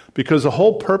work. Because the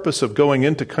whole purpose of going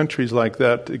into countries like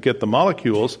that to get the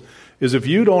molecules is if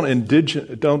you don't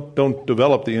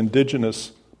develop the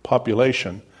indigenous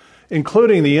population,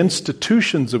 including the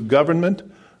institutions of government,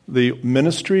 the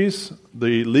ministries,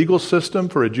 the legal system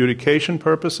for adjudication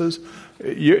purposes,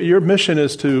 your mission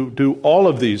is to do all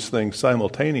of these things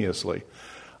simultaneously.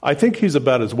 I think he's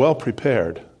about as well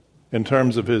prepared in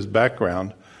terms of his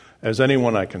background as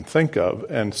anyone I can think of,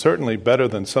 and certainly better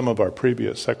than some of our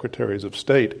previous secretaries of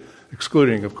state,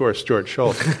 excluding, of course, George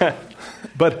Shultz.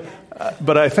 But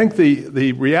I think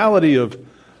the reality of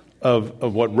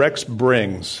what Rex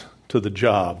brings to the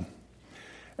job,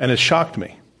 and it shocked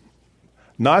me,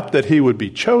 not that he would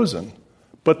be chosen,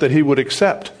 but that he would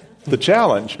accept the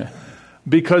challenge,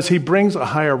 because he brings a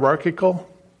hierarchical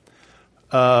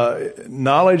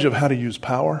knowledge of how to use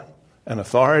power and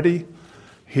authority.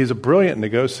 He's a brilliant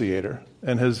negotiator,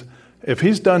 and if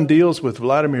he's done deals with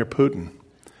Vladimir Putin,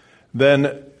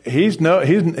 then he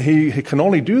can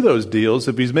only do those deals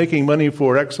if he's making money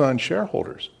for Exxon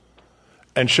shareholders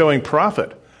and showing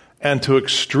profit. And to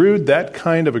extrude that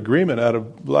kind of agreement out of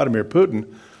Vladimir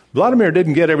Putin, Vladimir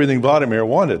didn't get everything Vladimir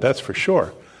wanted, that's for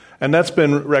sure. And that's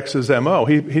been Rex's MO.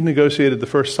 He negotiated the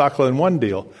first Sakhalin-1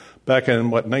 deal back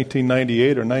in,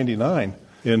 1998 or 99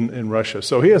 in Russia.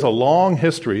 So he has a long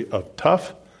history of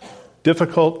tough,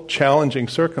 difficult, challenging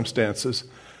circumstances,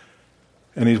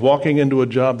 and he's walking into a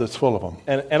job that's full of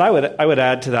them. And I would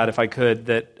add to that, if I could,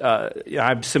 that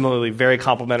I'm similarly very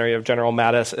complimentary of General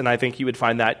Mattis, and I think you would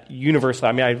find that universally.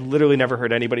 I mean, I literally never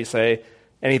heard anybody say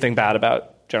anything bad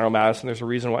about General Mattis, and there's a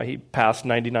reason why he passed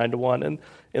 99-1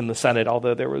 in the Senate,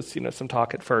 although there was some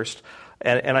talk at first.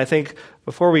 And I think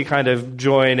before we kind of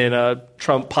join in a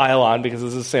Trump pile-on, because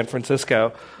this is San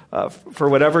Francisco, for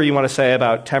whatever you want to say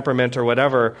about temperament or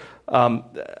whatever,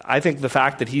 I think the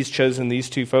fact that he's chosen these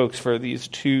two folks for these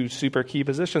two super key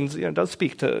positions does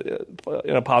speak to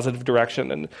in a positive direction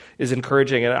and is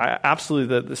encouraging. And I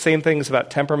absolutely, the same things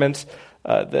about temperaments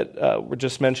that were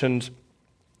just mentioned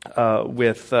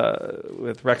with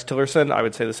Rex Tillerson, I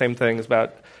would say the same things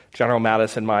about General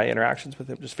Mattis and my interactions with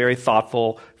him. Just very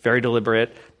thoughtful, very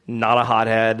deliberate, not a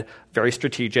hothead, very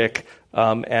strategic,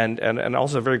 and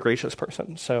also a very gracious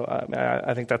person. So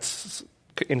I think that's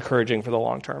encouraging for the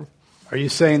long term. Are you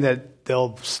saying that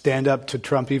they'll stand up to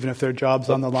Trump even if their job's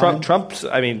on the line?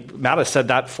 Mattis said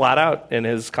that flat out in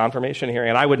his confirmation hearing,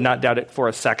 and I would not doubt it for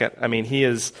a second. I mean,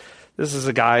 this is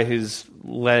a guy who's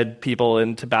led people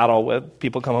into battle with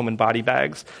people come home in body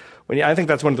bags. I think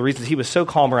that's one of the reasons he was so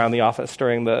calm around the office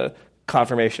during the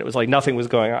confirmation. It was like nothing was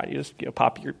going on. You just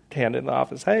pop your hand in the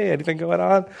office. Hey, anything going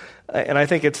on? And I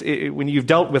think when you've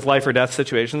dealt with life or death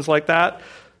situations like that,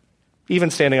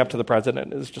 even standing up to the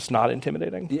president is just not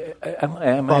intimidating. Yeah,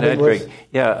 I might add, Greg.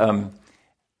 Yeah,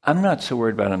 I'm not so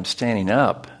worried about him standing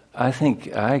up. I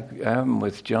think I'm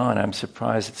with John. I'm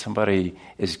surprised that somebody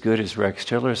as good as Rex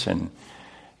Tillerson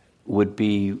would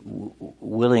be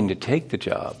willing to take the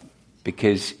job.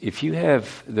 Because if you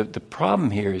have the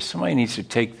problem here is somebody needs to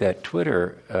take that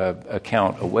Twitter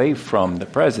account away from the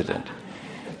president.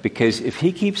 Because if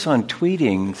he keeps on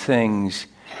tweeting things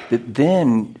that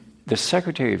then the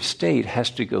Secretary of State has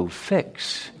to go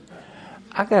fix,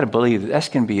 I got to believe that's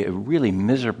going to be a really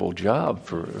miserable job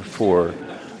for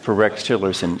Rex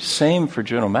Tillerson. Same for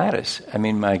General Mattis. I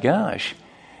mean, my gosh,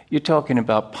 You're talking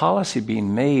about policy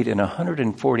being made in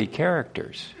 140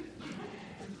 characters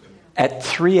at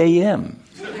 3 a.m.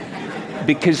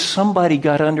 because somebody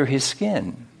got under his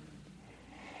skin.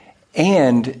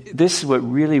 And this is what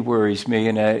really worries me,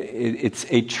 and it's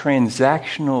a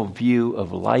transactional view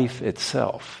of life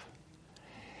itself.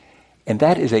 And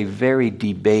that is a very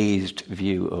debased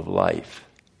view of life.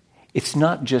 It's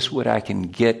not just what I can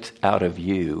get out of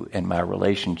you and my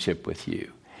relationship with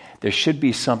you. There should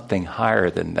be something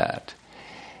higher than that.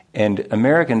 And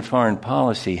American foreign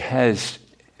policy has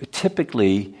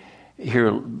typically,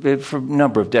 here for a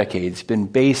number of decades, been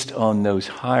based on those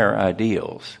higher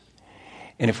ideals.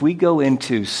 And if we go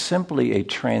into simply a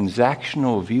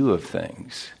transactional view of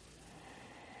things,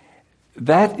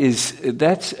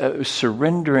 that's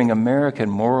surrendering American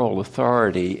moral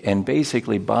authority and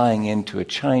basically buying into a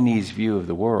Chinese view of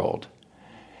the world.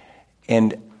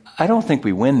 And I don't think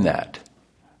we win that.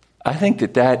 I think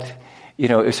that,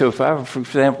 so if I were, for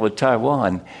example, at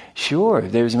Taiwan, sure,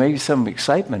 there's maybe some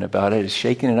excitement about it, it's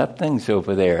shaking it up things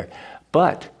over there.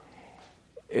 But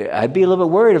I'd be a little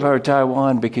bit worried if I were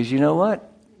Taiwan, because you know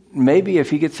what? Maybe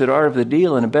if he gets the art of the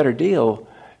deal and a better deal,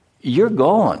 you're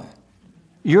gone.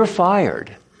 You're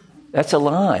fired. That's a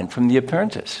line from The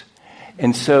Apprentice.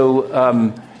 And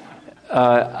so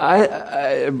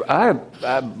I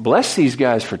bless these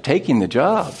guys for taking the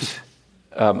jobs.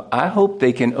 I hope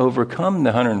they can overcome the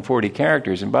 140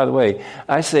 characters. And by the way,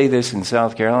 I say this in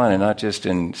South Carolina, not just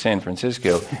in San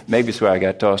Francisco. Maybe it's why I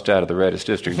got tossed out of the reddest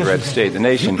district, the reddest state in the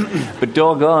nation. But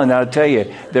doggone, I'll tell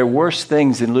you, there are worse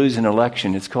things than losing an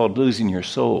election. It's called losing your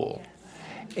soul.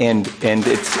 And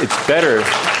it's better.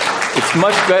 It's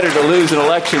much better to lose an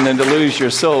election than to lose your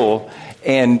soul.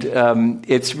 And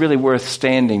it's really worth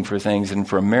standing for things and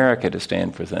for America to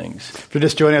stand for things. If you're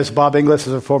just joining us, Bob Inglis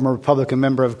is a former Republican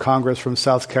member of Congress from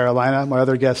South Carolina. My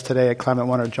other guests today at Climate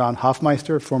One are John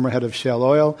Hofmeister, former head of Shell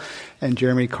Oil, and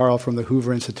Jeremy Carl from the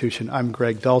Hoover Institution. I'm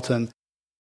Greg Dalton.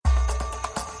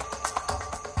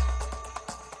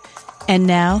 And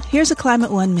now, here's a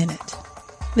Climate One Minute.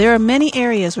 There are many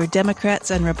areas where Democrats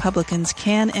and Republicans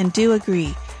can and do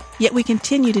agree, yet we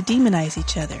continue to demonize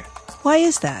each other. Why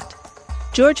is that?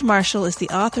 George Marshall is the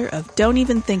author of Don't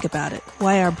Even Think About It,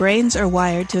 Why Our Brains Are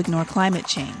Wired to Ignore Climate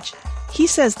Change. He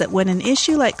says that when an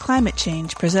issue like climate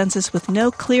change presents us with no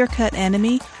clear-cut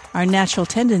enemy, our natural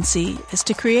tendency is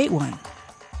to create one.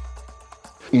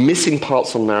 Missing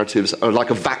parts on narratives are like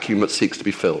a vacuum that seeks to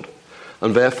be filled.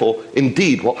 And therefore,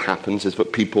 indeed, what happens is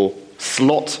that people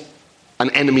slot an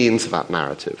enemy into that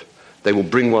narrative. They will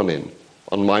bring one in.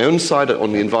 On my own side,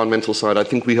 on the environmental side, I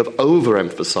think we have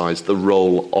overemphasized the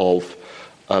role of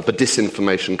the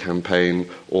disinformation campaign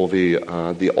or the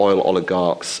oil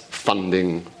oligarchs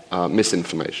funding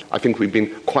misinformation. I think we've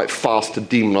been quite fast to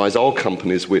demonize oil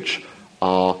companies which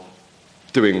are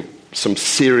doing some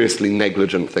seriously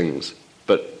negligent things.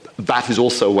 But that is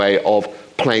also a way of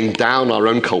playing down our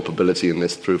own culpability in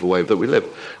this through the way that we live.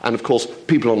 And of course,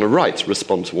 people on the right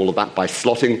respond to all of that by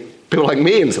slotting people like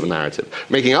me into the narrative,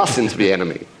 making us into the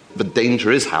enemy. The danger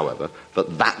is, however,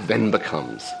 that then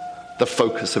becomes the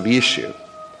focus of the issue.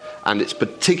 And it's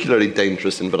particularly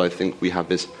dangerous in that I think we have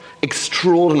this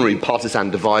extraordinary partisan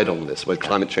divide on this, where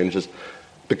climate change has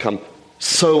become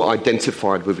so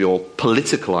identified with your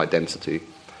political identity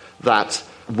that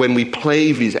when we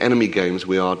play these enemy games,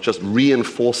 we are just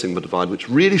reinforcing the divide, which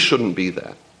really shouldn't be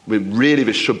there.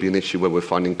 This should be an issue where we're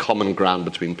finding common ground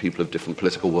between people of different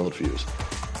political worldviews.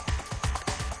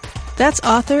 That's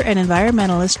author and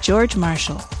environmentalist George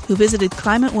Marshall, who visited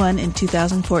Climate One in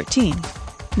 2014.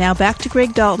 Now back to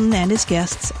Greg Dalton and his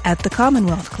guests at the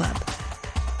Commonwealth Club.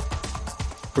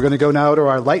 We're going to go now to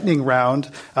our lightning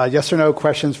round. Yes or no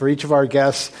questions for each of our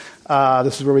guests.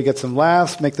 This is where we get some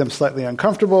laughs, make them slightly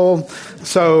uncomfortable.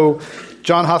 So,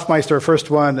 John Hofmeister,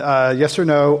 first one. Yes or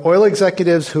no, oil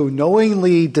executives who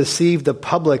knowingly deceive the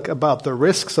public about the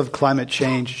risks of climate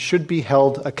change should be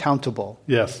held accountable?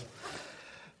 Yes.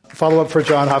 Follow-up for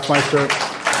John Hofmeister.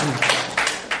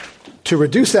 To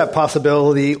reduce that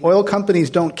possibility, oil companies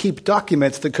don't keep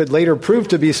documents that could later prove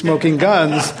to be smoking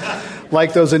guns,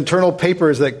 like those internal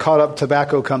papers that caught up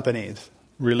tobacco companies.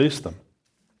 Release them.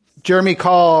 Jeremy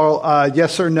Carl,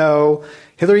 yes or no,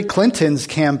 Hillary Clinton's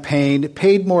campaign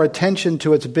paid more attention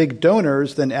to its big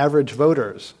donors than average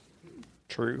voters.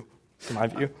 True, in my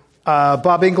view.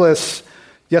 Bob Inglis,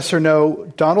 yes or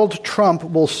no, Donald Trump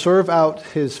will serve out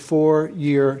his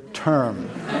 4-year term.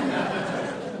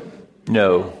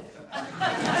 No.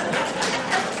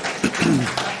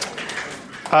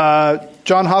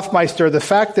 John Hofmeister, the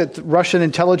fact that Russian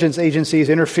intelligence agencies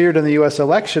interfered in the U.S.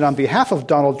 election on behalf of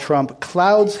Donald Trump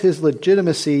clouds his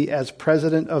legitimacy as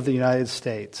President of the United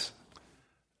States.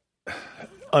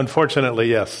 Unfortunately,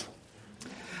 yes.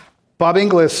 Bob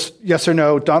Inglis, yes or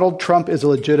no, Donald Trump is a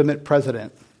legitimate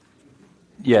president?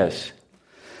 Yes.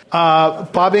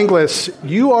 Bob Inglis,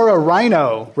 you are a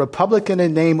rhino, Republican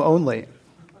in name only.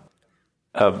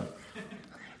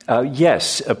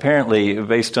 Yes, apparently,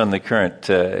 based on the current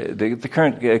the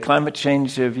current climate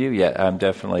change view, yeah, I'm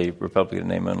definitely Republican in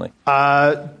name only.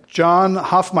 John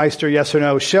Hofmeister, yes or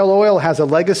no, Shell Oil has a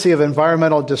legacy of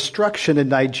environmental destruction in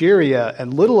Nigeria,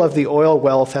 and little of the oil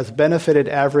wealth has benefited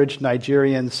average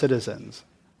Nigerian citizens.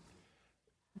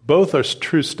 Both are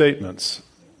true statements,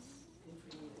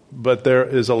 but there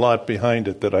is a lot behind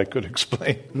it that I could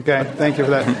explain. Okay, thank you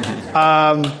for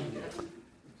that.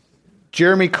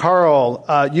 Jeremy Carl,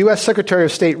 U.S. Secretary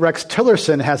of State Rex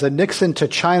Tillerson has a Nixon to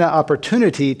China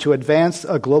opportunity to advance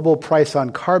a global price on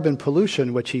carbon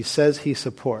pollution, which he says he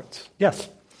supports. Yes.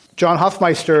 John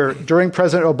Hofmeister, during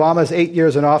President Obama's 8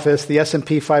 years in office, the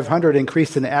S&P 500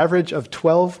 increased an average of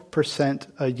 12%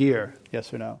 a year.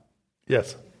 Yes or no?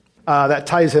 Yes. That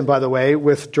ties in, by the way,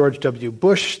 with George W.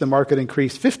 Bush. The market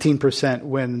increased 15%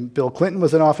 when Bill Clinton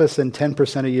was in office and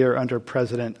 10% a year under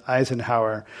President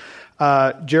Eisenhower.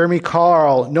 Jeremy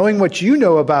Carl, knowing what you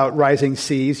know about rising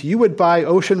seas, you would buy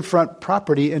oceanfront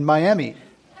property in Miami.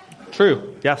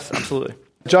 True. Yes, absolutely.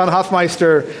 John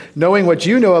Hofmeister, knowing what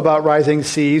you know about rising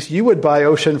seas, you would buy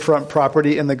oceanfront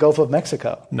property in the Gulf of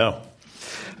Mexico. No.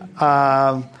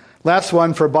 Last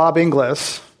one for Bob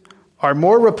Inglis. Are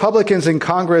more Republicans in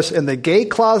Congress in the gay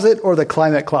closet or the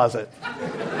climate closet?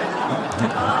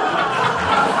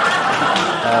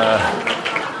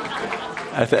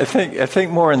 I think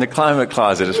more in the climate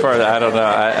closet. As far as I don't know,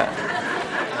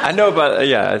 I know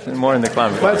about more in the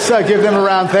climate closet. Let's give them a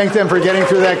round. Thank them for getting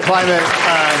through that climate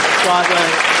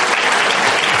closet.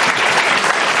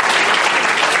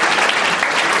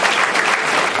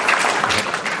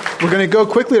 We're going to go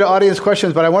quickly to audience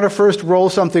questions, but I want to first roll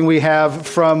something we have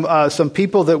from some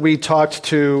people that we talked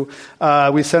to.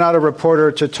 We sent out a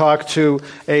reporter to talk to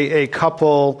a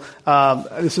couple.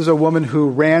 This is a woman who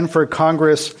ran for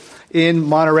Congress in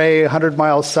Monterey, 100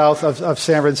 miles south of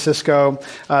San Francisco.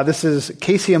 This is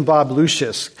Casey and Bob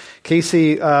Lucius.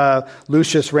 Casey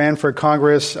Lucius ran for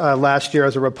Congress last year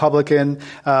as a Republican,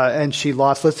 and she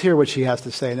lost. Let's hear what she has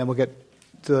to say, and then we'll get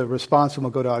to the response, and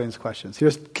we'll go to audience questions.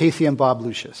 Here's Casey and Bob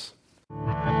Lucius.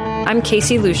 I'm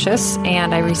Casey Lucius,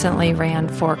 and I recently ran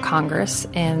for Congress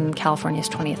in California's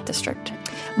 20th District,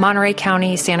 Monterey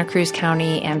County, Santa Cruz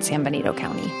County, and San Benito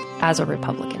County as a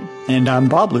Republican. And I'm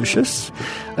Bob Lucius.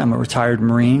 I'm a retired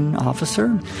Marine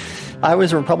officer. I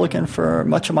was a Republican for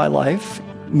much of my life.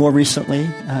 More recently,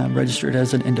 registered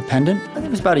as an independent. I think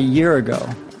it was about a year ago.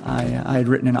 I had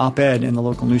written an op-ed in the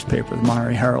local newspaper, the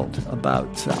Monterey Herald,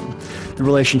 about the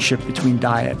relationship between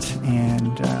diet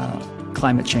and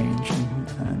climate change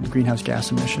and greenhouse gas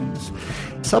emissions.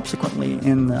 Subsequently,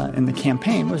 in the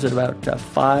campaign, was it about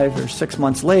 5 or 6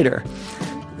 months later,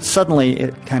 suddenly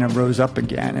it kind of rose up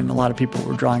again, and a lot of people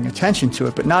were drawing attention to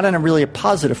it, but not in a really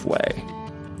positive way.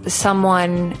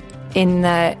 Someone in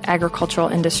the agricultural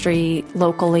industry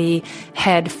locally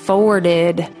had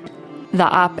forwarded the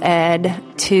op-ed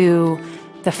to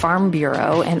the Farm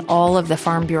Bureau and all of the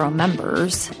Farm Bureau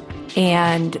members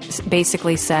and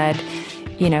basically said,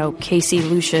 you know, Casey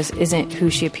Lucius isn't who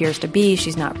she appears to be.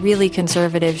 She's not really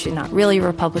conservative. She's not really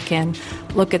Republican.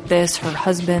 Look at this. Her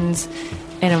husband's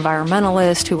an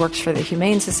environmentalist who works for the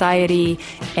Humane Society,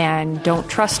 and don't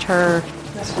trust her.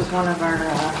 This was one of our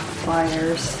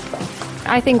flyers.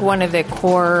 I think one of the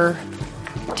core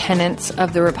tenets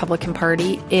of the Republican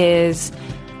Party is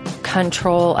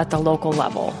control at the local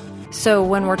level. So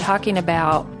when we're talking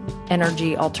about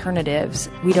energy alternatives,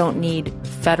 we don't need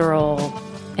federal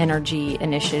energy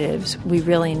initiatives. We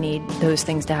really need those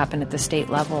things to happen at the state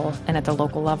level and at the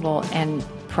local level, and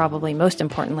probably most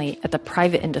importantly, at the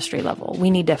private industry level. We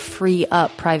need to free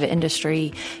up private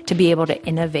industry to be able to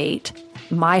innovate.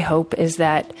 My hope is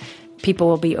that people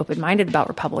will be open-minded about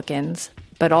Republicans,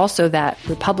 but also that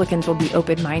Republicans will be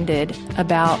open-minded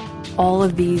about all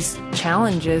of these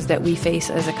challenges that we face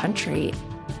as a country.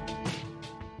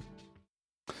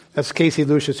 That's Casey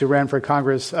Lucius, who ran for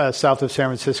Congress south of San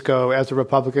Francisco as a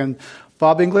Republican.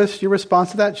 Bob Inglis, your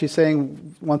response to that? She's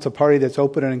saying wants a party that's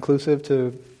open and inclusive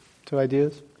to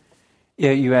ideas?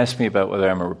 Yeah, you asked me about whether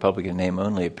I'm a Republican name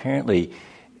only. Apparently,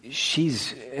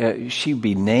 she'd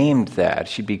be named that.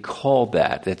 She'd be called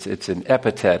that. It's an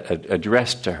epithet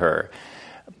addressed to her.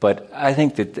 But I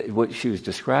think that what she was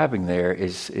describing there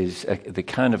is the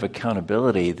kind of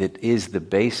accountability that is the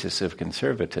basis of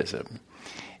conservatism.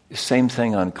 Same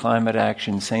thing on climate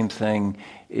action, same thing,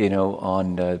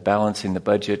 on balancing the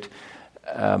budget.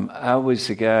 I was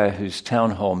the guy whose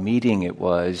town hall meeting it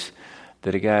was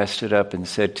that a guy stood up and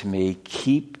said to me,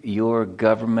 "Keep your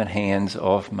government hands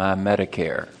off my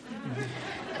Medicare."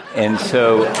 And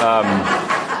so,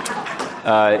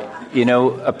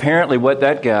 apparently what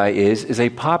that guy is a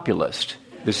populist.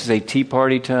 This is a Tea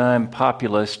Party time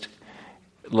populist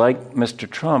like Mr.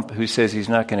 Trump, who says he's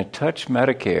not going to touch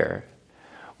Medicare.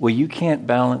 Well, you can't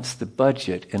balance the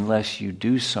budget unless you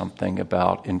do something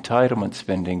about entitlement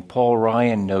spending. Paul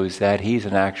Ryan knows that. He's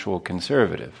an actual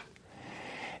conservative.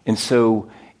 And so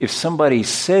if somebody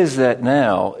says that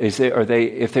now, if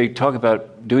they talk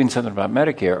about doing something about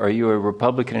Medicare, are you a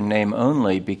Republican in name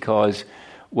only? Because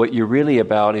what you're really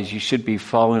about is you should be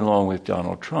following along with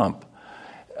Donald Trump.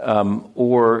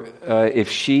 Or if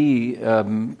she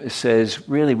says,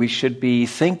 really, we should be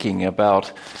thinking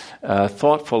about,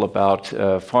 thoughtful about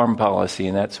farm policy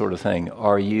and that sort of thing,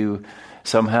 are you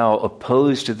somehow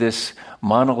opposed to this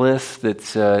monolith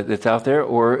that's out there,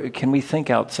 or can we think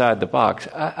outside the box?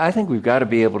 I think we've got to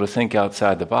be able to think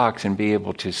outside the box and be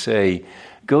able to say,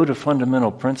 go to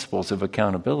fundamental principles of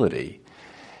accountability.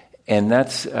 And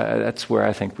that's where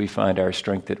I think we find our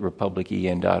strength at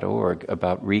republicen.org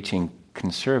about reaching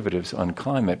conservatives on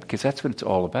climate, because that's what it's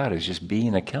all about, is just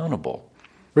being accountable.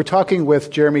 We're talking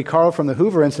with Jeremy Carl from the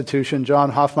Hoover Institution,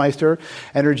 John Hofmeister,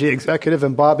 energy executive,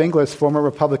 and Bob Inglis, former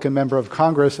Republican member of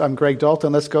Congress. I'm Greg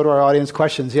Dalton. Let's go to our audience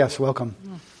questions. Yes, welcome.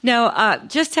 Now,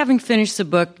 just having finished the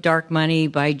book Dark Money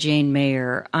by Jane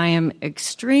Mayer, I am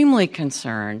extremely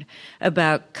concerned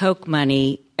about Koch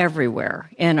money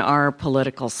everywhere in our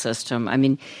political system. I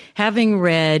mean, having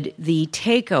read the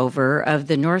takeover of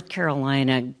the North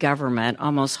Carolina government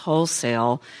almost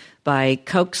wholesale by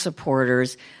Koch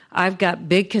supporters, I've got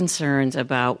big concerns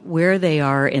about where they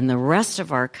are in the rest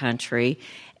of our country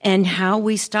and how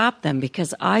we stop them,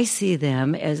 because I see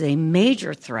them as a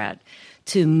major threat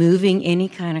to moving any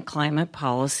kind of climate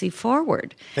policy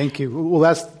forward. Thank you. Well,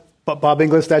 that's Bob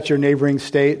Inglis, that's your neighboring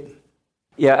state.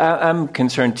 Yeah, I'm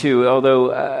concerned too,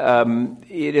 although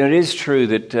it is true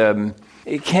that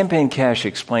campaign cash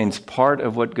explains part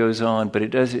of what goes on, but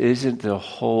it isn't the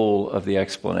whole of the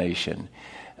explanation.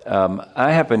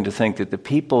 I happen to think that the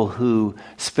people who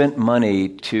spent money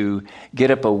to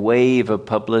get up a wave of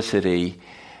publicity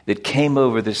that came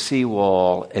over the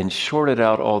seawall and shorted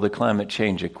out all the climate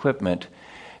change equipment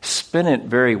spent it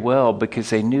very well, because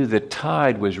they knew the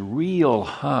tide was real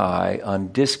high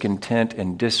on discontent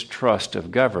and distrust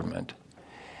of government.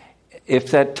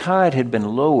 If that tide had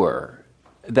been lower,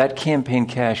 that campaign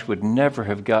cash would never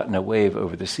have gotten a wave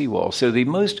over the seawall. So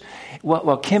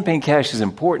while campaign cash is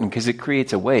important because it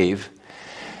creates a wave,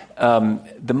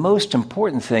 the most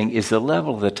important thing is the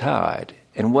level of the tide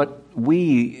and what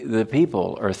we, the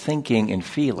people, are thinking and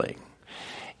feeling.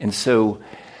 And so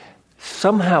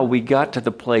somehow we got to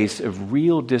the place of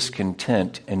real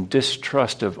discontent and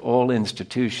distrust of all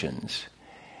institutions.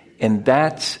 And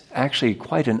that's actually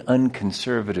quite an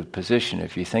unconservative position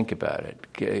if you think about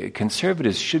it.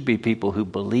 Conservatives should be people who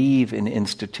believe in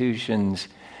institutions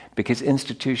because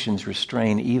institutions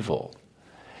restrain evil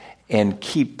and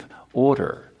keep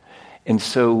order. And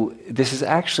so this is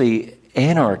actually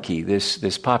anarchy,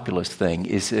 this populist thing,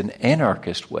 is an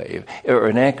anarchist wave, or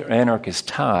an anarchist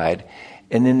tide.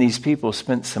 And then these people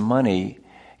spent some money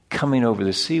coming over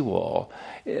the seawall.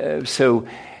 So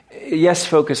yes,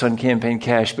 focus on campaign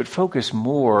cash, but focus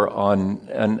more on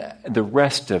the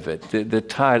rest of it, the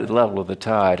tide, the level of the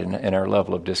tide, and our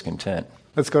level of discontent.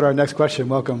 Let's go to our next question.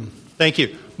 Welcome. Thank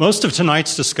you. Most of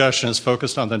tonight's discussion is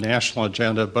focused on the national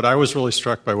agenda, but I was really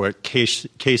struck by what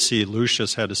Casey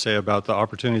Lucius had to say about the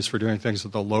opportunities for doing things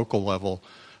at the local level.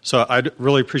 So I'd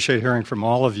really appreciate hearing from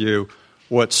all of you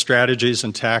what strategies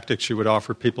and tactics you would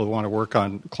offer people who want to work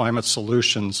on climate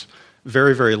solutions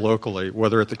very, very locally,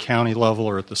 whether at the county level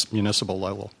or at the municipal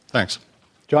level. Thanks.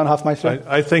 John Hofmeister?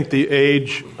 I think the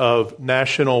age of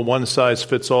national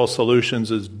one-size-fits-all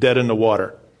solutions is dead in the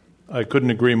water. I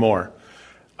couldn't agree more.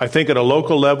 I think at a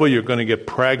local level, you're going to get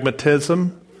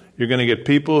pragmatism. You're going to get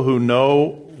people who know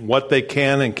what they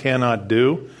can and cannot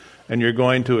do, and you're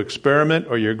going to experiment,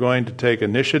 or you're going to take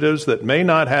initiatives that may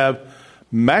not have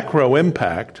macro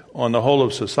impact on the whole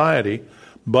of society,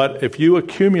 but if you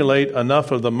accumulate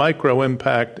enough of the micro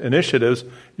impact initiatives,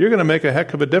 you're going to make a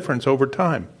heck of a difference over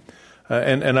time.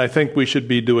 And I think we should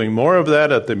be doing more of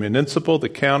that at the municipal, the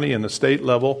county, and the state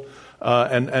level,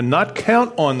 and not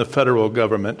count on the federal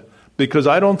government, because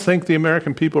I don't think the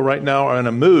American people right now are in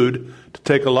a mood to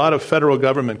take a lot of federal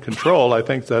government control. I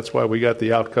think that's why we got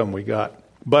the outcome we got.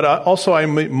 But also,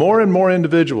 more and more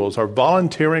individuals are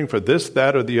volunteering for this,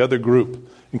 that, or the other group,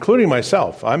 including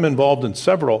myself. I'm involved in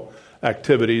several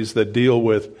activities that deal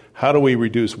with how do we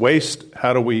reduce waste,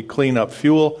 how do we clean up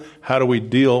fuel, how do we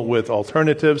deal with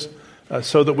alternatives.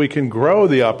 so that we can grow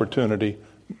the opportunity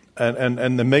and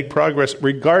then make progress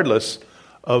regardless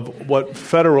of what the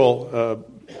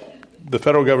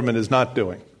federal government is not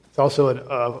doing. It's also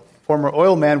a former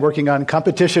oil man working on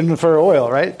competition for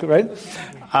oil, right?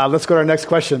 Let's go to our next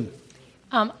question.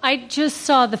 I just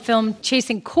saw the film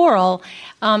Chasing Coral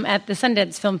at the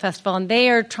Sundance Film Festival, and they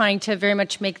are trying to very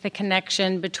much make the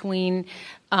connection between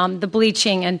the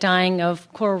bleaching and dying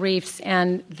of coral reefs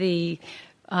and the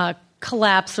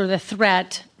collapse or the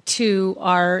threat to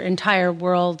our entire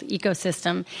world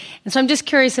ecosystem. And so I'm just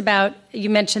curious about, you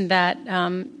mentioned that,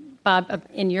 Bob,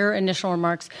 in your initial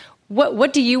remarks,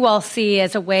 what do you all see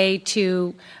as a way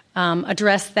to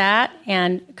address that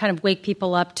and kind of wake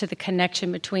people up to the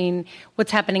connection between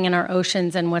what's happening in our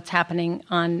oceans and what's happening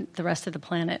on the rest of the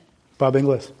planet? Bob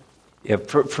Inglis. Yeah,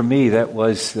 for me, that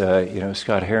was,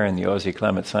 Scott Heron, the Aussie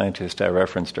climate scientist I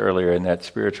referenced earlier in that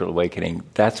spiritual awakening.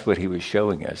 That's what he was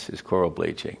showing us, is coral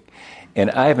bleaching. And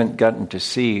I haven't gotten to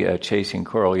see Chasing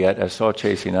Coral yet. I saw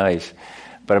Chasing Ice,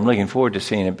 but I'm looking forward to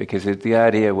seeing it because the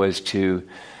idea was to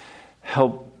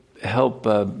help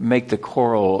make the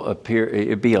coral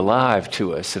be alive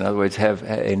to us. In other words,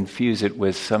 infuse it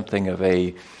with something of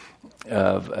a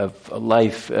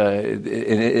life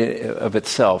of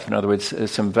itself. In other words,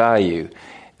 some value.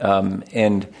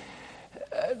 And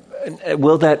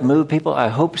will that move people? I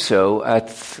hope so.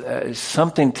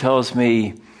 Something tells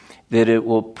me that it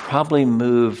will probably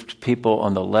move people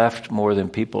on the left more than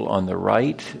people on the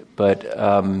right. But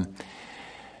on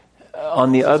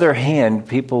the other hand,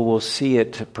 people will see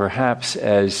it perhaps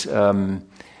as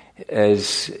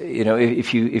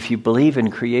if you believe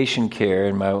in creation care,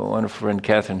 and my wonderful friend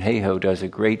Catherine Hayhoe does a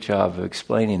great job of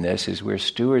explaining this, is we're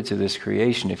stewards of this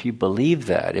creation. If you believe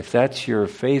that, if that's your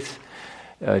faith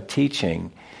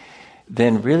teaching,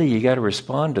 then really you got to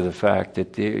respond to the fact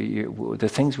that the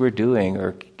things we're doing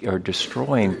are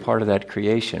destroying part of that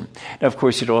creation. Now, of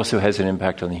course, it also has an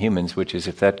impact on the humans, which is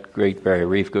if that Great Barrier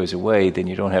Reef goes away, then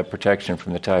you don't have protection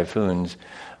from the typhoons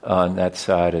on that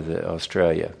side of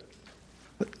Australia.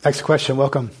 Next question.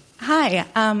 Welcome. Hi.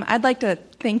 I'd like to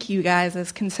thank you guys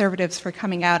as conservatives for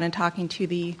coming out and talking to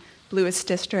the bluest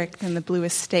district and the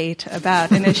bluest state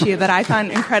about an issue that I find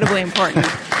incredibly important.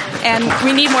 And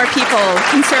we need more people,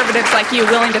 conservatives like you,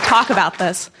 willing to talk about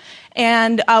this.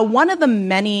 And one of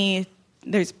the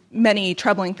there's many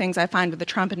troubling things I find with the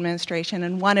Trump administration,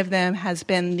 and one of them has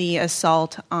been the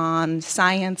assault on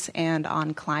science and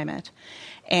on climate,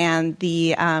 and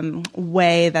the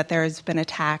way that there's been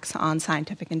attacks on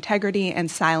scientific integrity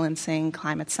and silencing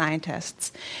climate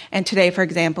scientists. And today, for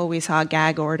example, we saw a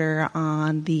gag order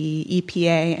on the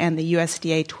EPA and the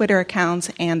USDA Twitter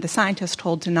accounts, and the scientists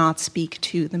told to not speak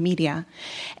to the media.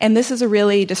 And this is a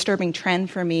really disturbing trend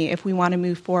for me if we want to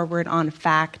move forward on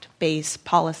fact-based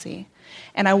policy.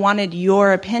 And I wanted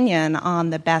your opinion on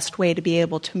the best way to be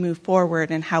able to move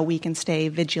forward and how we can stay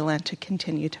vigilant to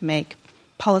continue to make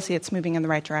policy that's moving in the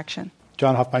right direction.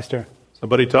 John Hofmeister.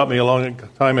 Somebody taught me a long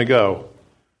time ago,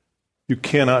 you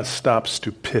cannot stop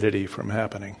stupidity from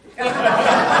happening. and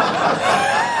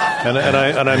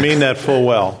I mean that full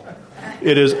well.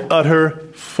 It is utter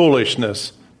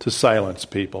foolishness to silence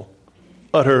people.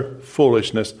 Utter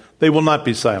foolishness. They will not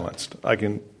be silenced, I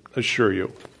can assure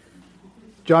you.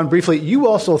 John, briefly, you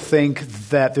also think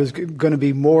that there's going to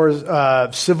be more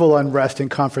civil unrest and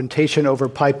confrontation over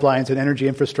pipelines and energy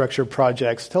infrastructure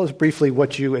projects. Tell us briefly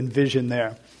what you envision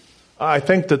there. I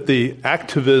think that the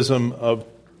activism of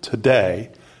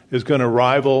today is going to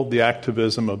rival the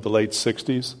activism of the late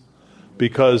 60s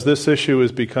because this issue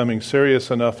is becoming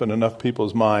serious enough in enough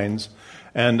people's minds.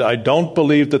 And I don't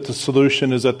believe that the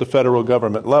solution is at the federal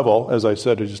government level, as I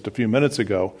said just a few minutes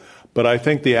ago, but I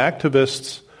think the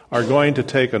activists are going to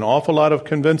take an awful lot of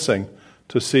convincing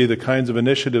to see the kinds of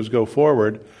initiatives go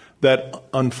forward that,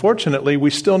 unfortunately, we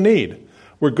still need.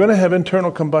 We're going to have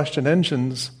internal combustion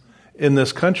engines in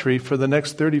this country for the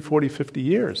next 30, 40, 50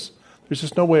 years. There's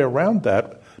just no way around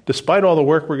that, despite all the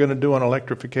work we're going to do on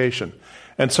electrification.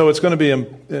 And so it's going to be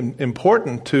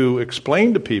important to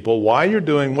explain to people why you're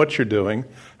doing what you're doing,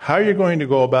 how you're going to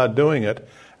go about doing it,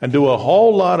 and do a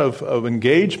whole lot of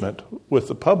engagement with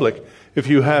the public if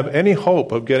you have any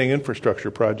hope of getting infrastructure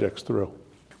projects through.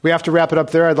 We have to wrap it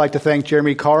up there. I'd like to thank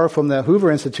Jeremy Carr from the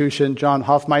Hoover Institution, John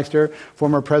Hofmeister,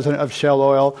 former president of Shell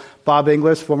Oil, Bob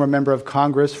Inglis, former member of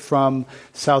Congress from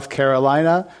South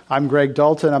Carolina. I'm Greg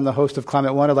Dalton. I'm the host of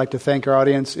Climate One. I'd like to thank our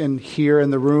audience here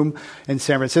in the room in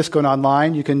San Francisco and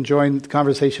online. You can join the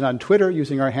conversation on Twitter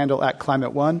using our handle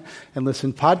 @Climate One and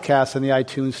listen podcasts in the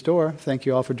iTunes store. Thank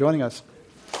you all for joining us.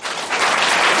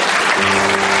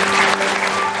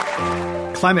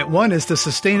 Climate One is the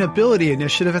sustainability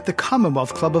initiative at the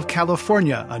Commonwealth Club of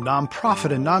California, a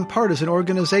nonprofit and nonpartisan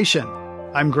organization.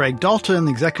 I'm Greg Dalton,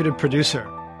 executive producer.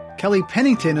 Kelly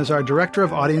Pennington is our director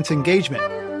of audience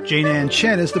engagement. Jane Ann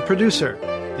Chen is the producer.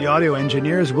 The audio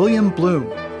engineer is William Bloom.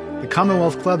 The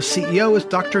Commonwealth Club CEO is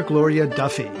Dr. Gloria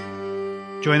Duffy.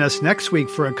 Join us next week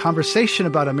for a conversation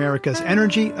about America's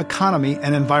energy, economy,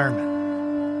 and environment.